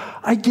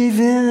 I gave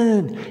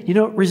in. You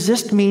know,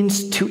 resist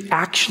means to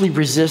actually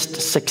resist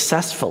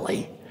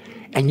successfully.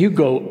 And you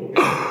go,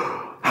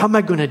 how am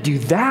I going to do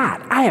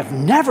that? I have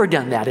never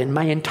done that in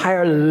my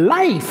entire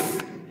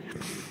life.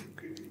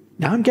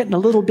 Now I'm getting a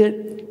little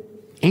bit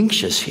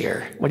anxious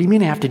here. What do you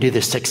mean I have to do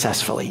this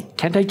successfully?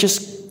 Can't I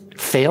just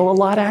fail a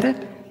lot at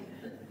it?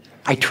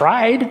 I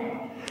tried.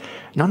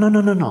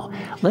 No.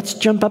 Let's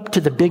jump up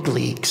to the big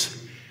leagues.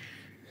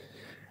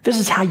 This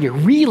is how you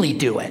really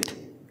do it.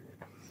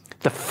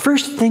 The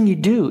first thing you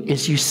do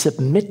is you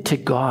submit to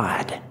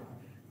God.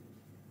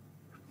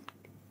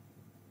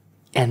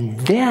 And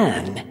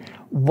then,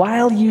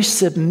 while you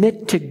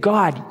submit to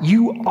God,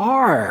 you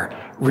are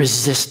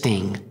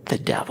resisting the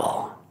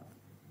devil.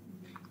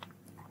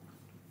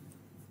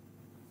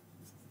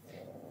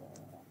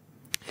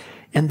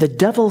 And the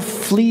devil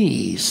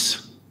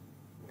flees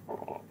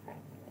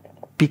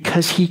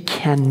because he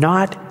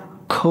cannot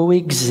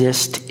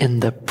coexist in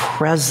the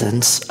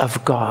presence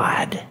of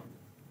God.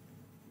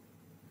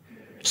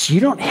 So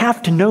you don't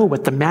have to know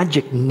what the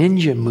magic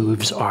ninja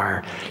moves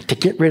are to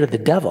get rid of the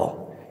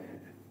devil.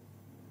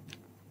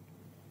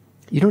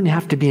 You don't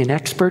have to be an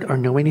expert or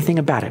know anything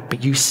about it,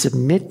 but you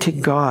submit to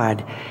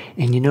God,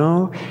 and you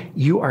know,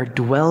 you are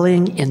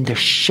dwelling in the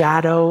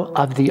shadow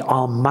of the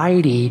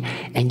Almighty,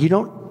 and you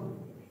don't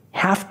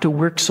have to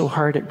work so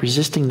hard at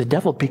resisting the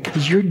devil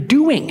because you're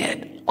doing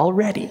it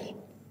already.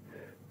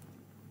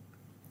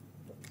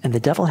 And the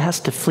devil has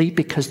to flee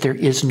because there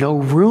is no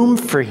room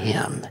for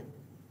him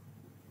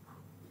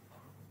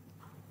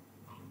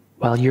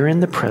while you're in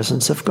the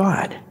presence of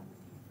God.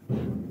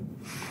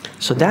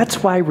 So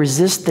that's why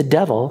resist the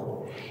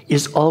devil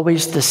is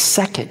always the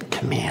second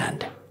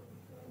command.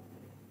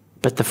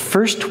 But the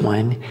first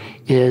one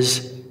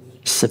is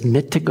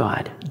submit to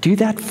God. Do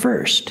that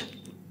first.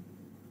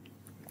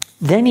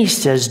 Then he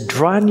says,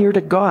 draw near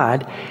to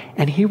God,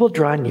 and he will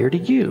draw near to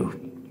you.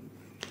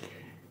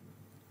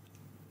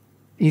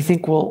 You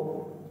think,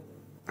 well,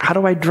 how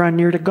do I draw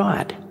near to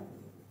God?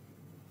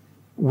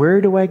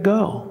 Where do I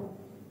go?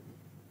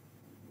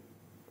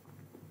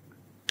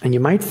 And you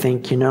might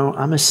think,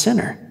 I'm a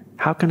sinner.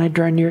 How can I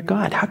draw near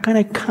God? How can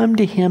I come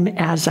to him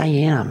as I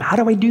am? How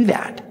do I do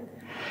that?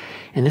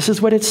 And this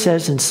is what it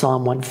says in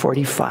Psalm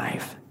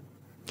 145.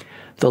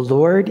 The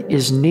Lord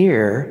is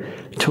near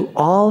to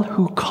all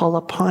who call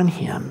upon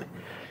him,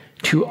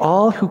 to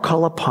all who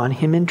call upon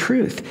him in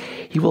truth.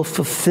 He will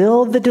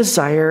fulfill the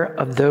desire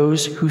of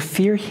those who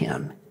fear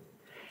him.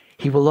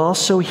 He will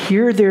also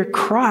hear their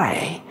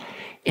cry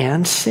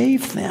and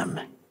save them.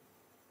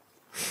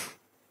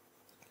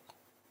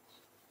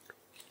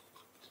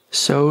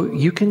 So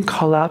you can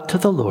call out to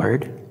the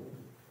Lord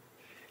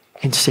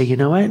and say, you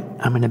know what?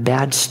 I'm in a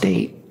bad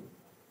state.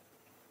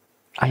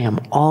 I am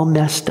all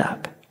messed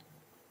up.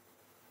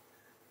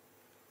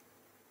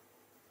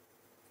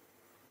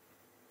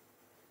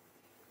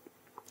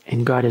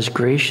 And God is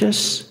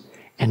gracious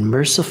and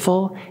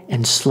merciful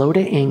and slow to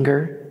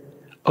anger,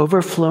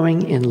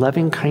 overflowing in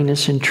loving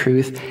kindness and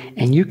truth.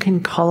 And you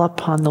can call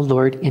upon the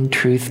Lord in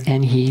truth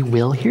and he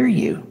will hear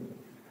you.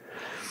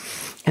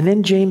 And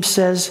then James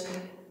says,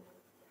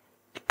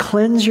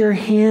 cleanse your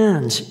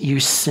hands, you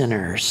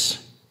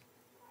sinners.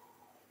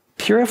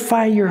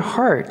 Purify your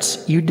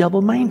hearts, you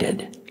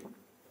double-minded.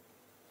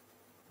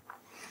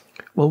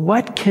 Well,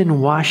 what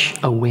can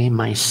wash away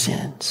my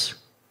sins?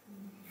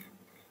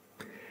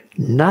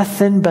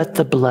 Nothing but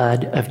the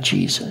blood of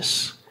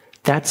Jesus.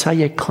 That's how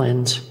you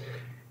cleanse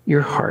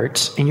your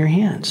hearts and your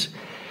hands.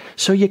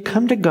 So you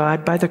come to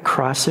God by the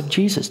cross of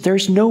Jesus.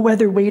 There's no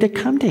other way to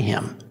come to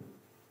him.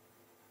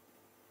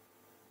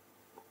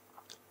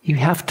 You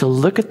have to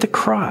look at the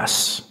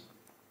cross.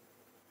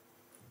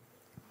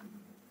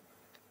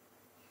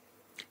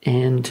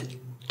 And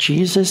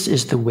Jesus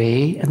is the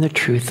way and the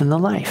truth and the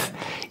life.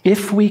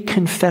 If we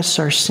confess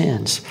our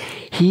sins,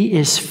 he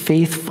is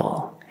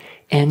faithful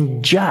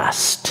and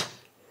just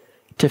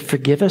to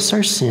forgive us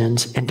our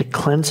sins and to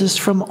cleanse us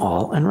from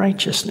all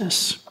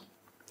unrighteousness.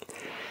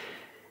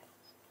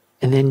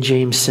 And then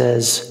James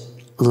says,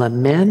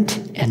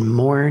 lament and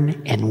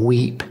mourn and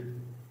weep.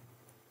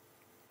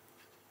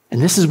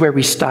 And this is where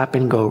we stop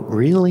and go,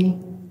 really?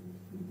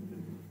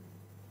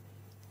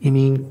 You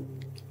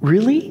mean,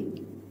 really?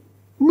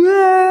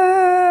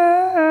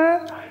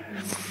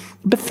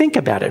 But think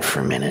about it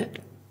for a minute.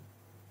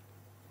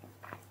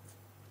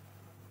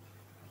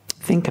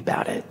 Think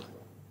about it.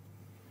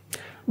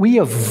 We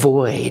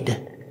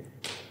avoid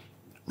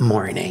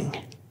mourning.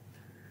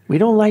 We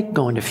don't like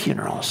going to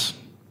funerals.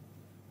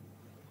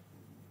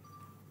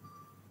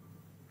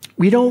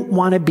 We don't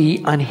want to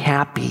be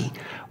unhappy.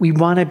 We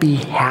want to be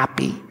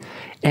happy.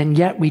 And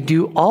yet we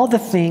do all the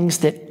things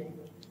that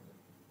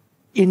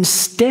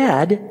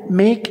instead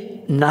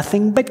make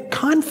nothing but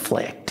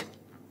conflict.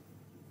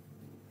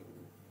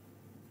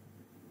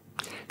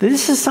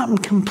 This is something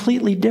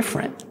completely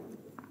different.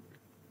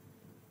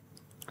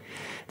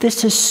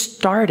 This is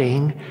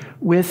starting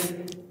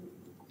with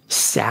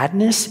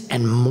sadness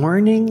and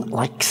mourning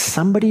like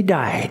somebody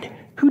died.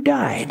 Who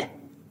died?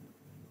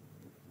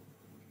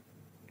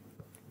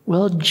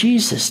 Well,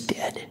 Jesus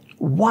did.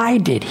 Why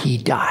did he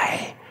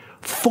die?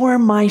 For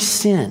my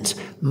sins.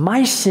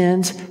 My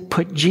sins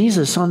put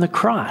Jesus on the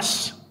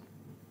cross.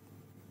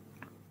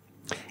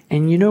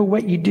 And you know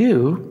what you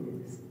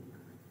do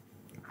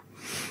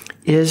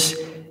is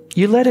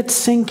you let it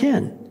sink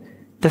in.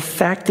 The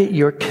fact that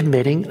you're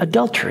committing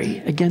adultery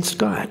against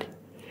God,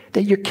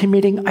 that you're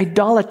committing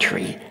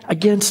idolatry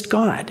against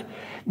God,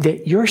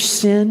 that your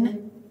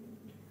sin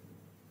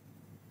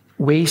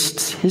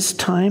wastes his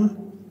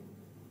time,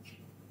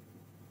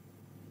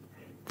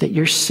 that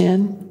your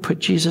sin put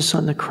Jesus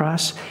on the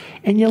cross,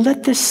 and you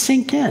let this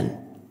sink in.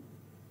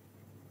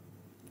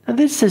 Now,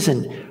 this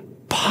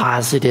isn't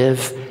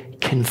positive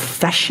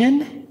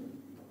confession.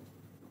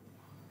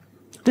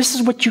 This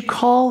is what you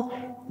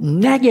call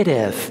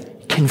negative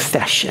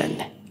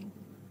confession.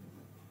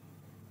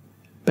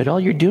 But all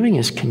you're doing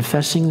is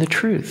confessing the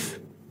truth.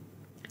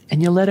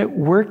 And you let it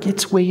work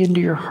its way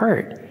into your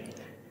heart.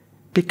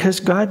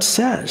 Because God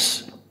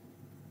says,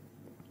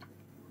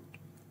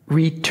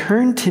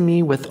 return to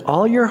me with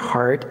all your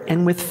heart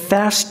and with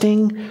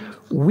fasting,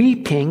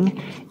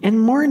 weeping, and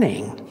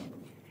mourning.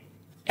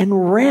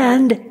 And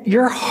rend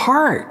your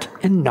heart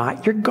and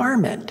not your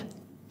garment.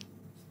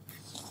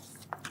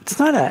 It's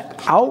not an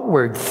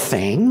outward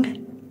thing,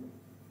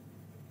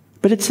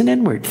 but it's an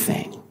inward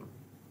thing.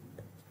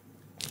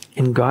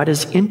 And God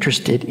is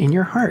interested in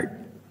your heart.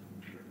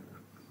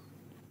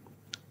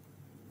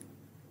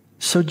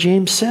 So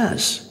James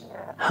says,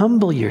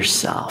 humble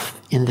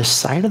yourself in the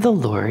sight of the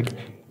Lord,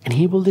 and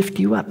he will lift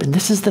you up. And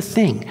this is the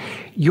thing.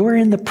 You're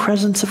in the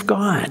presence of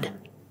God.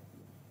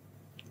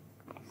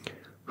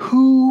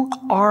 Who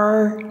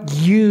are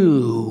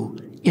you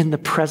in the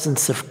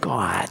presence of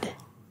God?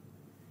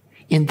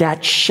 In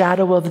that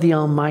shadow of the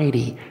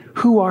Almighty,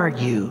 who are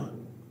you?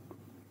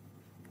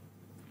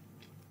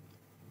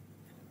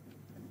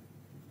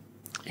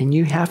 And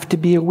you have to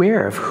be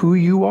aware of who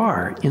you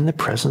are in the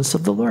presence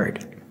of the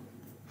Lord,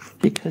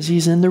 because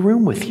he's in the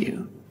room with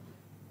you.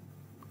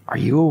 Are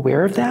you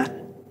aware of that?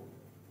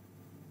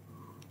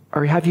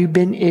 Or have you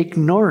been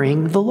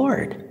ignoring the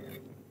Lord?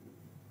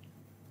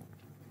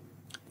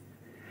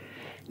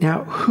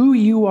 Now, who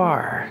you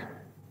are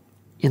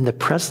in the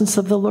presence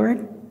of the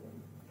Lord,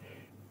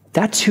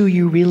 that's who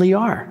you really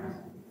are.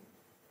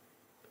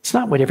 It's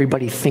not what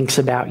everybody thinks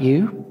about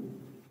you,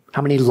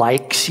 how many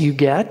likes you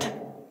get.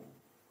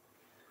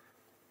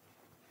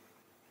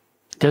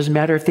 It doesn't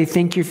matter if they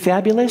think you're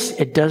fabulous.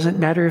 It doesn't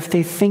matter if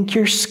they think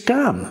you're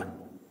scum.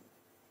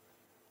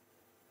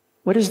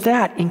 What is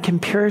that in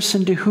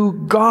comparison to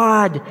who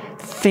God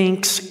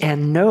thinks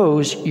and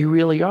knows you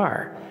really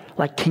are?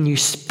 Like, can you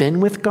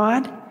spin with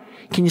God?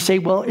 Can you say,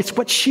 well, it's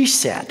what she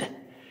said.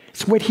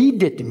 It's what he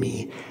did to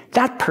me.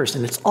 That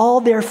person, it's all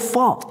their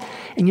fault.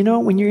 And you know,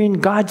 when you're in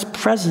God's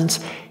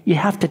presence, you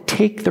have to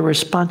take the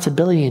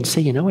responsibility and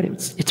say, you know what,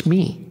 it's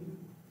me.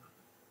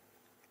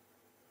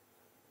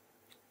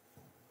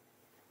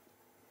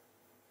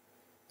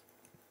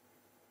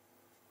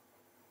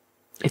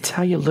 It's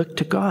how you look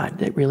to God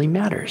that really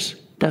matters,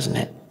 doesn't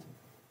it?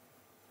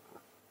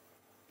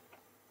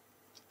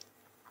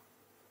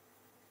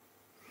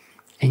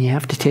 And you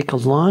have to take a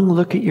long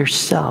look at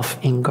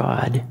yourself in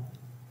God,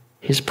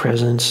 his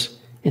presence,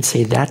 and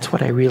say, that's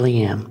what I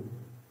really am.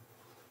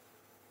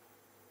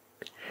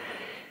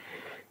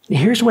 Now,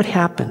 here's what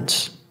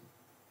happens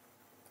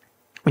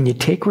when you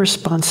take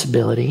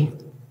responsibility,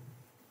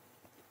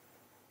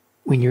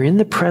 when you're in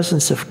the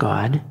presence of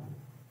God,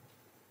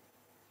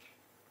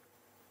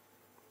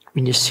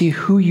 when you see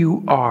who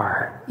you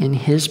are in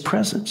his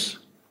presence.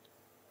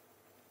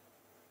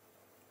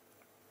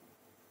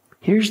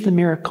 Here's the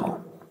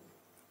miracle.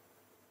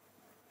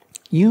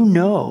 You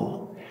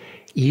know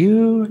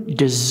you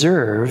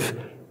deserve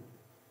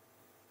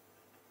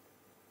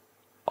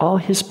all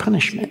his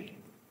punishment.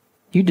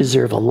 You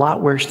deserve a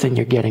lot worse than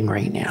you're getting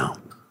right now.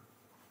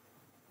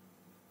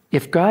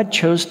 If God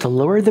chose to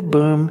lower the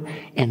boom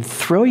and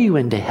throw you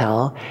into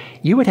hell,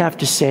 you would have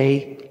to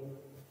say,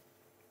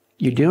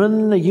 you're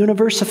doing the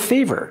universe a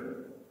favor.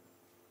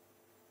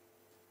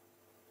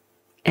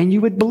 And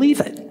you would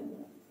believe it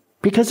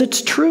because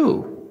it's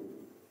true.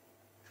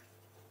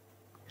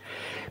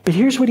 But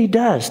here's what he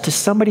does to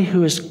somebody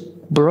who is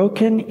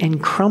broken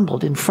and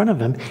crumbled in front of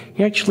him.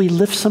 He actually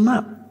lifts them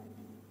up.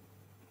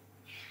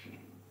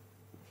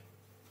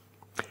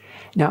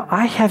 Now,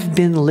 I have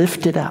been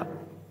lifted up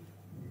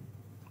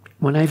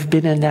when I've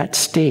been in that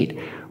state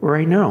where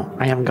I know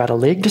I haven't got a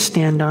leg to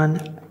stand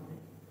on.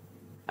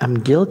 I'm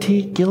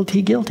guilty,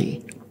 guilty,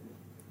 guilty.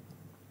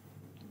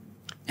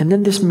 And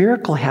then this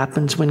miracle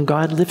happens when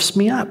God lifts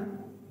me up.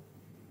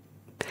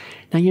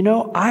 Now, you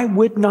know, I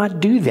would not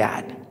do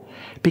that,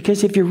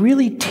 because if you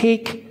really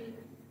take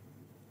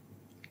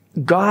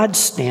God's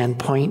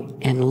standpoint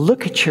and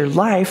look at your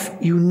life,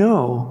 you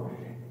know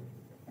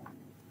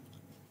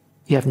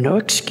you have no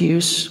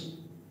excuse.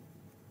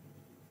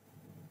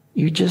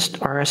 You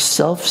just are a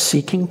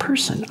self-seeking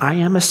person. I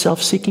am a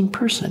self-seeking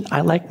person.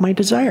 I like my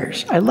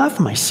desires. I love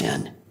my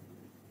sin.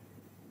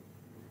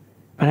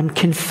 But I'm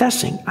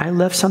confessing I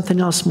love something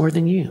else more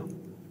than you.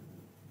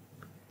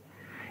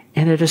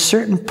 And at a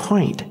certain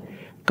point,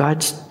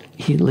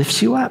 He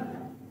lifts you up.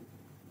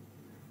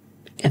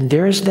 And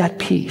there's that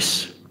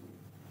peace.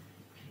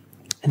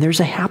 And there's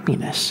a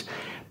happiness.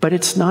 But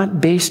it's not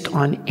based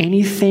on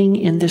anything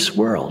in this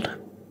world.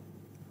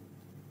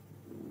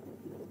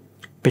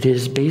 But it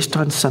is based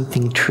on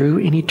something true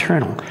and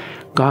eternal.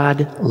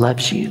 God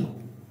loves you.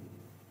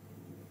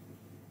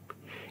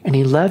 And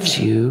He loves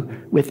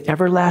you with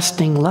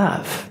everlasting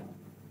love.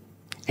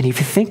 And if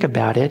you think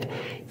about it,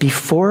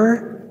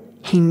 before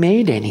He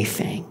made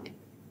anything,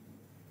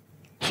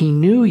 He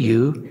knew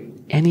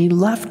you and He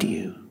loved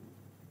you.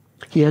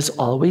 He has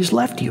always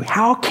loved you.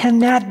 How can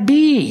that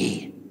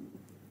be?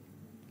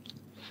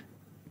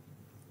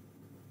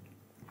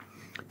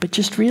 But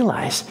just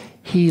realize,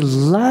 He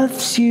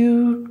loves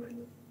you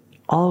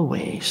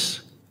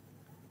always.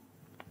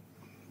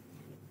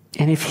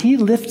 And if He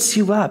lifts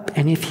you up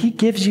and if He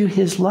gives you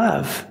His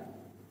love,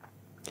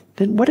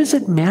 then what does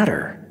it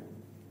matter?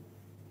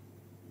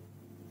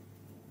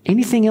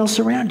 Anything else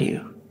around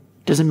you?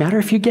 Does it matter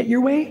if you get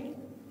your way?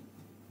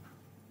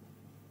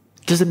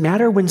 Does it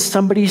matter when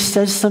somebody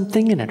says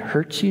something and it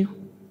hurts you?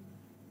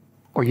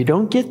 Or you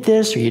don't get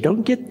this or you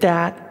don't get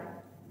that?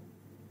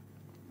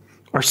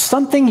 Or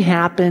something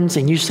happens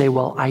and you say,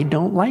 well, I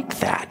don't like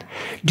that.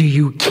 Do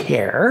you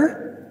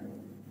care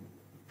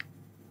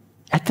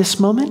at this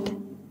moment?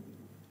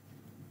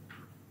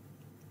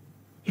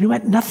 You know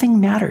what? Nothing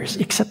matters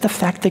except the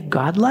fact that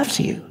God loves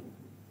you.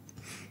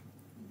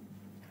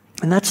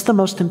 And that's the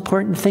most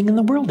important thing in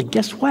the world. And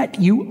guess what?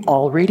 You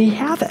already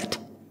have it.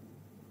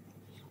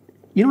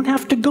 You don't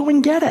have to go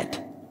and get it.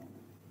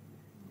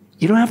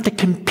 You don't have to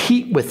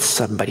compete with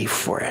somebody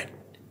for it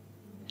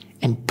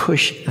and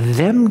push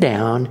them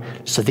down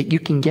so that you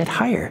can get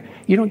higher.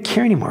 You don't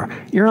care anymore.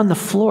 You're on the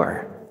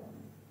floor.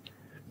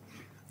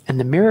 And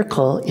the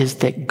miracle is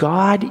that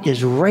God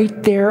is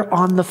right there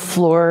on the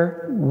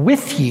floor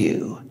with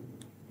you.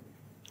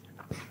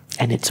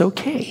 And it's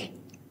okay.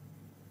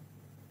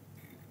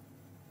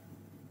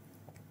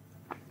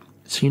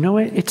 So you know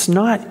what? It's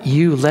not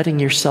you letting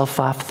yourself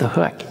off the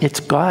hook. It's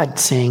God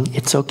saying,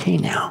 it's okay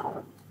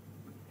now.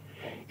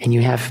 And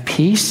you have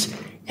peace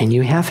and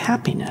you have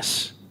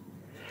happiness.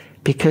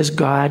 Because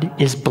God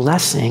is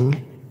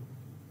blessing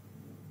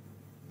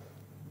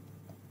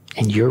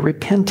and you're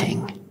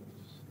repenting.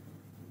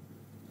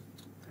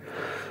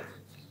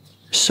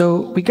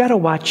 So we got to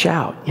watch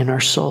out in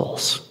our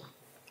souls.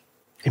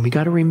 And we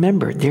got to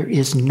remember there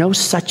is no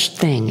such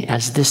thing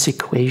as this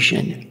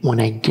equation.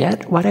 When I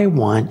get what I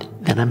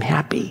want, then I'm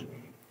happy.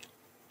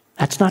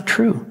 That's not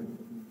true.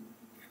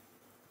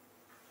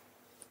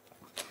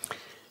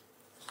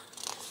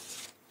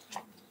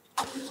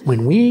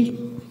 When we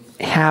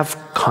have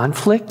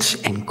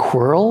conflicts and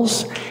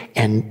quarrels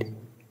and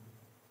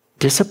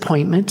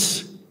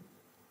disappointments,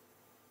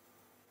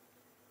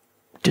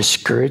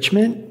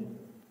 discouragement,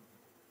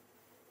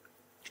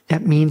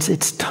 that means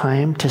it's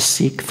time to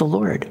seek the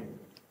Lord.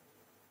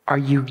 Are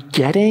you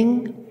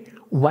getting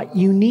what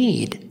you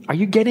need? Are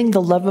you getting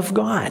the love of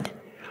God?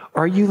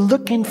 Or are you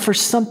looking for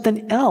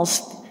something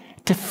else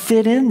to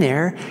fit in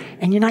there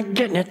and you're not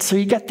getting it, so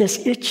you got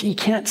this itch you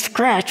can't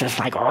scratch? It's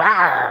like,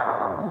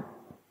 rawr.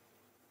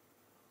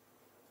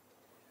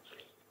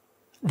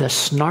 The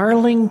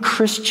snarling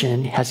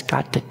Christian has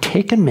got to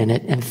take a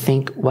minute and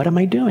think, what am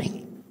I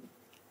doing?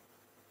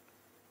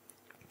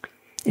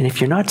 And if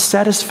you're not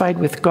satisfied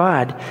with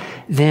God,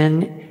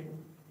 then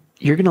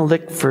you're going to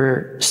look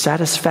for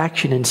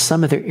satisfaction in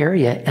some other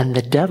area, and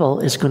the devil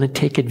is going to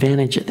take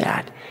advantage of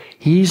that.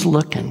 He's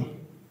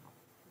looking.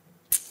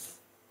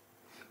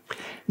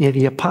 Now,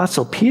 the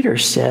Apostle Peter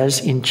says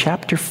in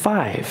chapter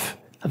 5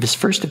 of his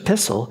first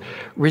epistle,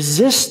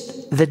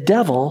 resist the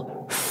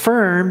devil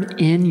firm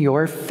in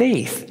your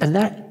faith. And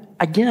that,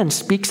 again,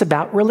 speaks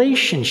about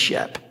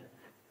relationship.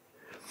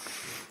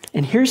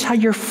 And here's how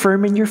you're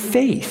firm in your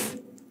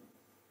faith.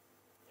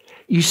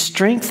 You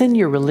strengthen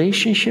your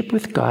relationship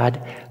with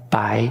God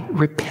by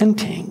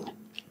repenting.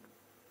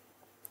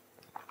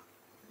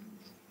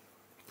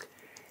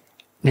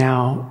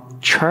 Now,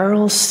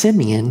 Charles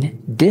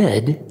Simeon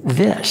did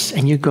this,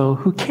 and you go,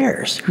 who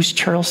cares? Who's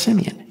Charles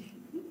Simeon?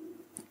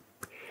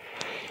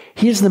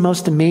 He is the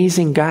most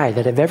amazing guy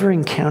that I've ever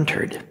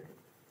encountered.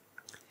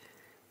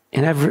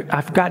 And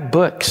I've got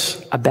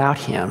books about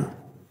him.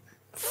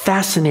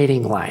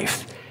 Fascinating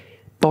life.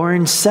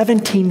 Born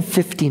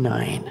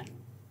 1759.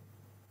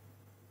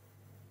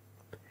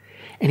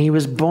 And he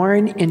was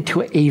born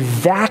into a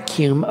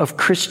vacuum of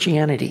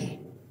Christianity.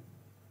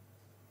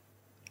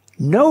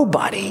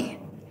 Nobody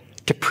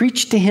to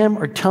preach to him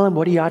or tell him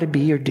what he ought to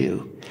be or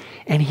do.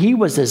 And he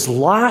was as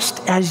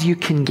lost as you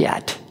can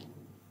get.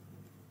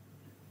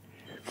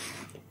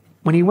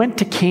 When he went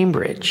to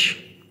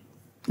Cambridge,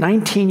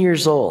 19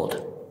 years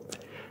old.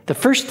 The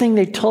first thing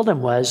they told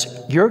him was,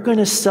 you're going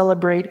to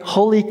celebrate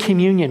Holy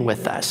Communion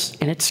with us.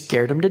 And it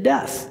scared him to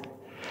death.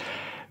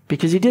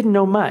 Because he didn't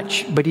know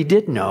much, but he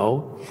did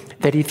know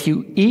that if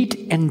you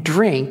eat and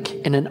drink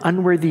in an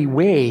unworthy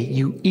way,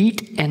 you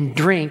eat and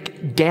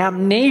drink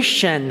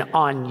damnation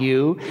on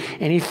you.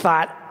 And he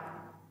thought,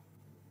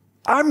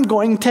 I'm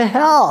going to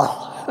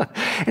hell.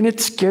 And it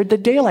scared the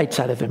daylights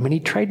out of him. And he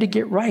tried to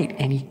get right,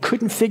 and he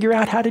couldn't figure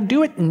out how to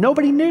do it, and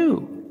nobody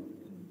knew.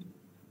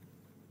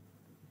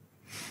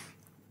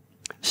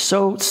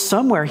 So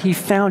somewhere he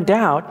found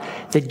out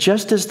that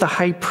just as the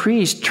high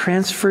priest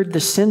transferred the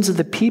sins of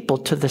the people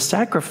to the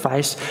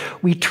sacrifice,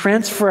 we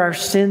transfer our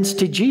sins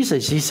to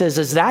Jesus. He says,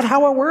 is that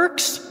how it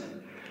works?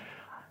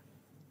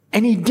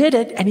 And he did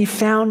it, and he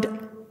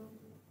found,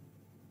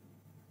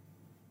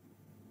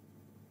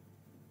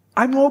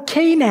 I'm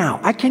okay now.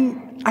 I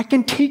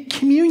can take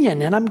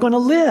communion, and I'm going to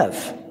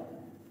live.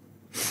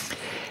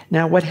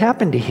 Now, what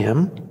happened to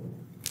him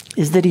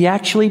is that he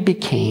actually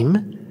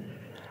became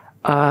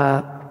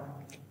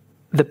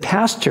the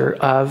pastor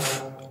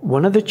of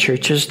one of the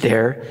churches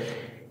there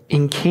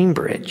in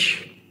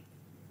Cambridge.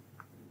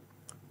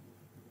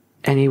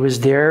 And he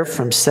was there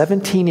from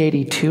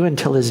 1782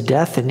 until his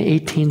death in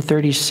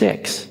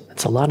 1836.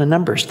 That's a lot of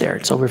numbers there.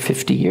 It's over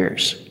 50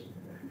 years.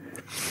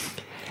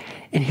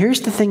 And here's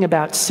the thing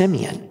about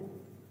Simeon.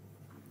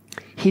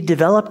 He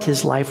developed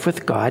his life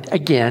with God,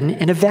 again,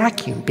 in a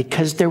vacuum,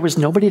 because there was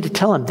nobody to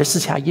tell him, this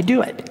is how you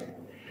do it.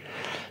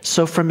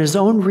 So from his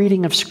own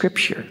reading of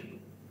Scripture,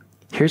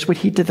 here's what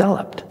he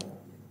developed: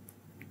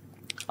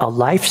 a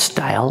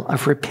lifestyle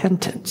of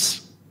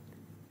repentance.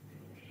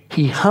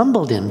 He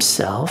humbled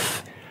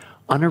himself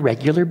on a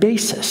regular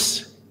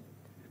basis,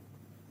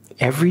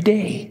 every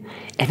day,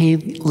 and he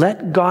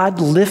let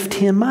God lift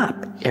him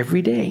up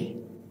every day.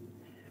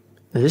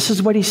 Now, this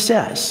is what he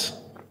says: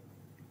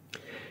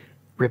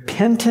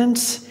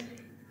 repentance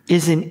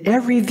is in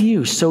every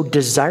view so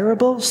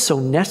desirable, so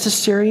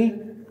necessary,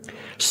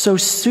 so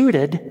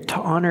suited to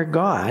honor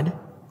God,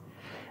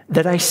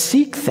 that I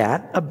seek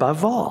that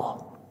above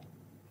all.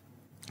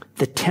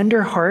 The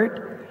tender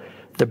heart,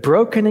 the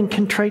broken and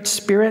contrite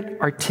spirit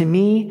are to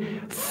me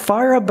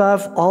far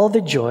above all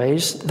the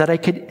joys that I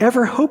could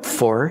ever hope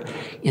for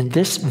in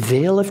this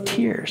vale of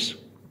tears.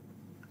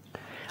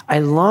 I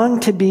long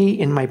to be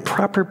in my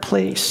proper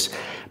place,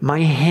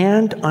 my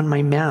hand on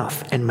my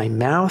mouth and my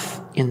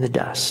mouth in the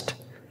dust.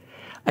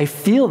 I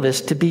feel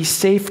this to be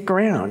safe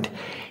ground.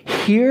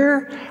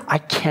 Here I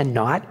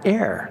cannot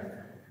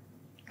err.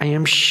 I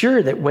am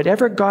sure that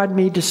whatever God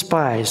may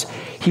despise,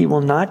 he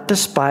will not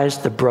despise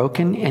the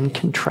broken and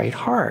contrite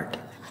heart.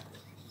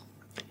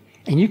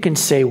 And you can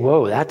say,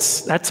 whoa,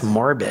 that's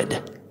morbid.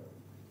 I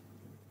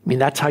mean,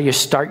 that's how you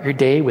start your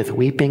day, with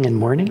weeping and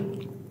mourning?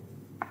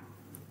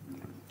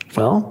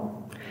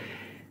 Well,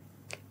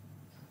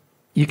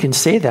 you can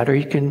say that, or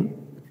you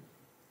can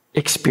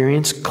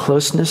experience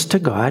closeness to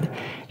God,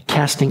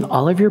 casting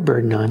all of your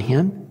burden on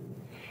him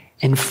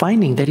and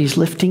finding that he's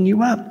lifting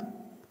you up.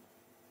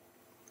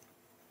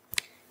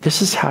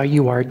 This is how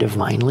you are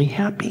divinely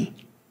happy.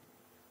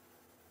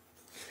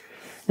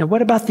 Now,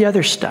 what about the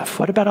other stuff?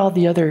 What about all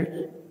the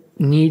other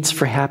needs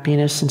for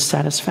happiness and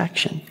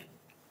satisfaction?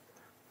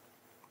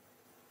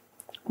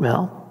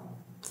 Well,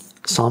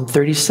 Psalm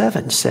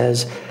 37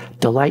 says,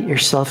 delight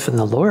yourself in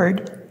the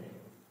Lord,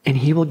 and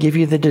he will give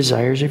you the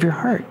desires of your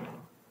heart.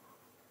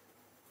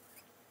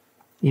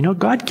 You know,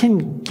 God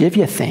can give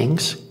you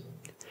things,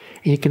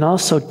 and he can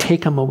also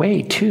take them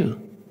away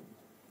too.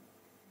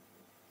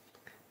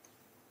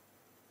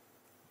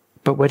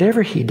 But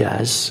whatever he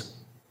does,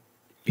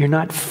 you're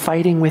not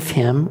fighting with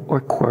him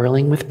or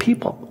quarreling with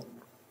people.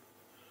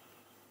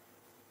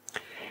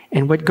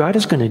 And what God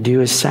is going to do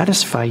is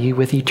satisfy you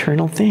with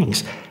eternal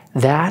things.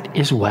 That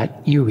is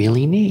what you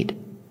really need.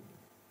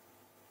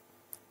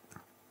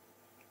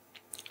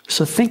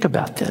 So think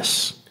about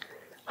this.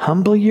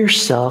 Humble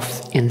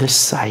yourself in the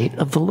sight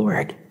of the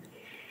Lord,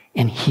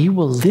 and he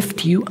will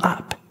lift you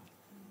up.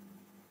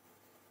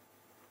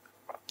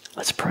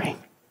 Let's pray.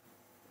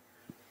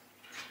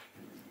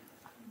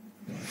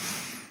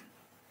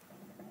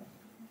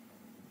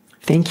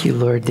 Thank you,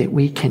 Lord, that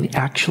we can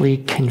actually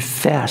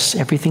confess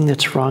everything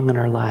that's wrong in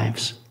our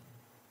lives.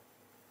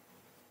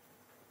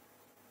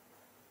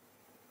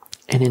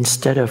 And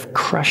instead of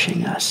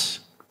crushing us,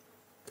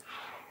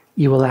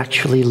 you will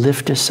actually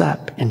lift us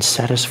up and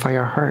satisfy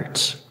our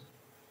hearts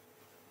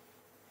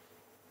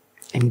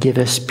and give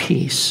us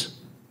peace.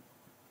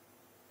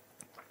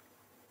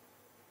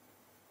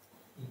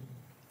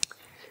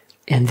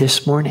 And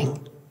this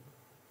morning,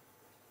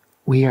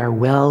 we are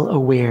well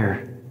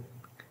aware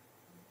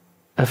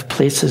of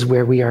places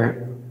where we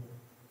are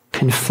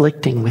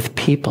conflicting with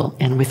people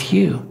and with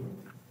you.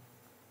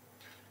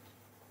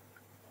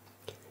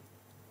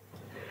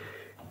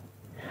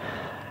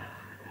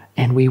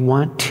 And we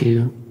want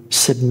to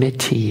submit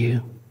to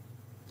you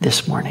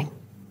this morning.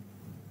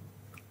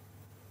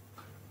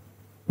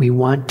 We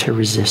want to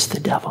resist the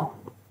devil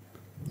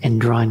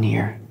and draw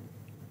near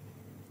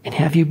and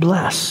have you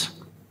bless.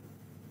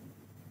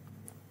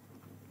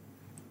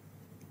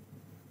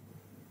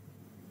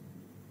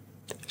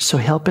 So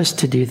help us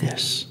to do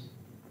this.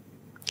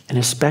 And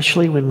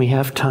especially when we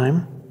have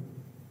time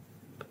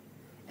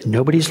and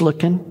nobody's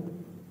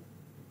looking,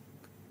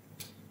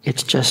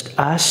 it's just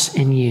us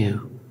and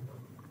you.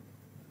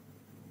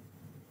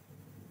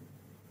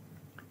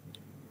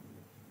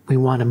 We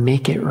want to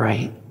make it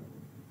right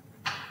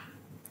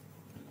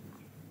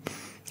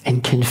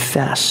and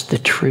confess the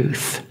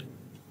truth,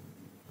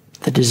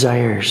 the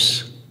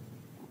desires,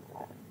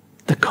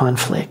 the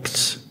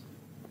conflicts,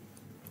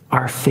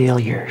 our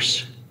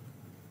failures.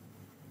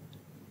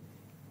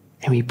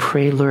 And we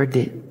pray, Lord,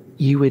 that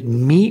you would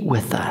meet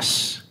with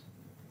us,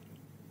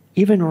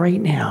 even right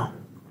now,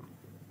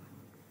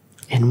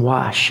 and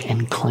wash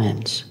and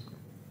cleanse.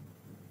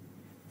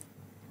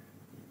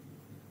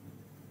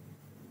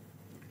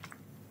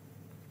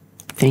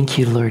 Thank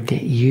you, Lord,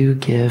 that you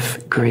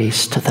give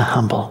grace to the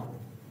humble.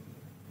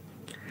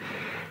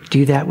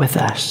 Do that with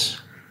us.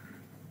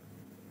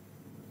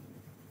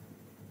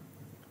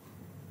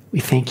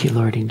 We thank you,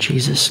 Lord, in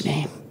Jesus'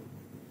 name.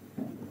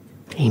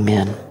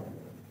 Amen.